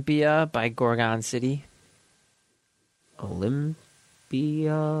Olympia by Gorgon City. Olympia.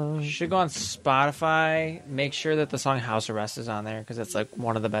 You should go on Spotify. Make sure that the song House Arrest is on there because it's like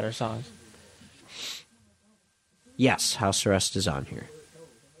one of the better songs. Yes, House Arrest is on here.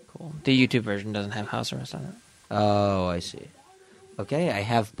 Cool. The YouTube version doesn't have House Arrest on it. Oh, I see. Okay, I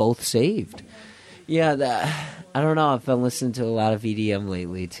have both saved. Yeah, I don't know. I've been listening to a lot of EDM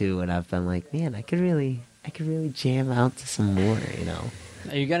lately too, and I've been like, man, I could really jam out to some more.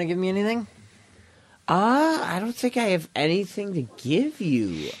 Are you gonna give me anything? I don't think I have anything to give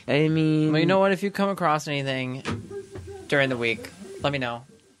you. I mean, Well, you know what? If you come across anything during the week, let me know.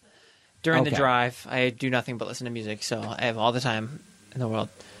 During the drive, I do nothing but listen to music, so I have all the time in the world.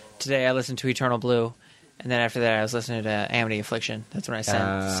 Today I listened to Eternal Blue, and then after that I was listening to Amity Affliction. That's when I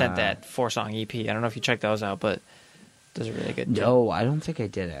sent that 4-song EP. I don't know if you checked those out, but those are really good. No, I don't think I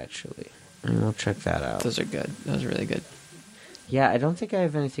did, actually. And we'll check that out. Those are good. Those are really good. Yeah, I don't think I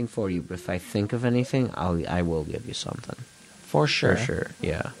have anything for you, but if I think of anything, I will give you something. For sure. For sure,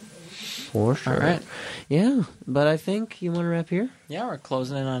 yeah. For sure. All right. Yeah, but I think you want to wrap here? Yeah, we're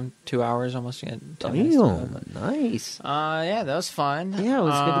closing in on 2 hours, almost 10 minutes. Nice. Yeah, that was fun. Yeah, it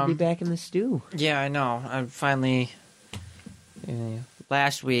was good to be back in the stew. Yeah, I know. I finally...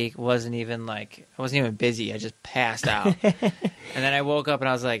 last week wasn't even I wasn't even busy. I just passed out. And then I woke up and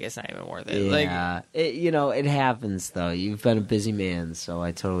I was like, it's not even worth it. Yeah. It happens, though. You've been a busy man, so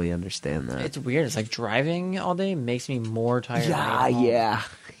I totally understand that. It's weird. It's like driving all day makes me more tired. Yeah.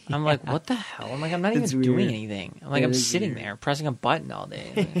 I'm like, what the hell? I'm like, I'm not even doing anything. I'm sitting there pressing a button all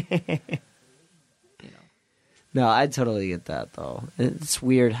day. No, I totally get that, though. It's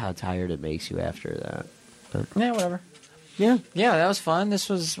weird how tired it makes you after that. But, yeah, whatever. Yeah. Yeah, that was fun. This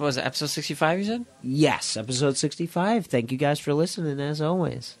was it episode 65, you said? Yes, episode 65. Thank you guys for listening, as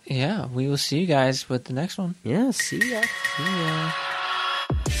always. Yeah, we will see you guys with the next one. Yeah, see ya. See ya.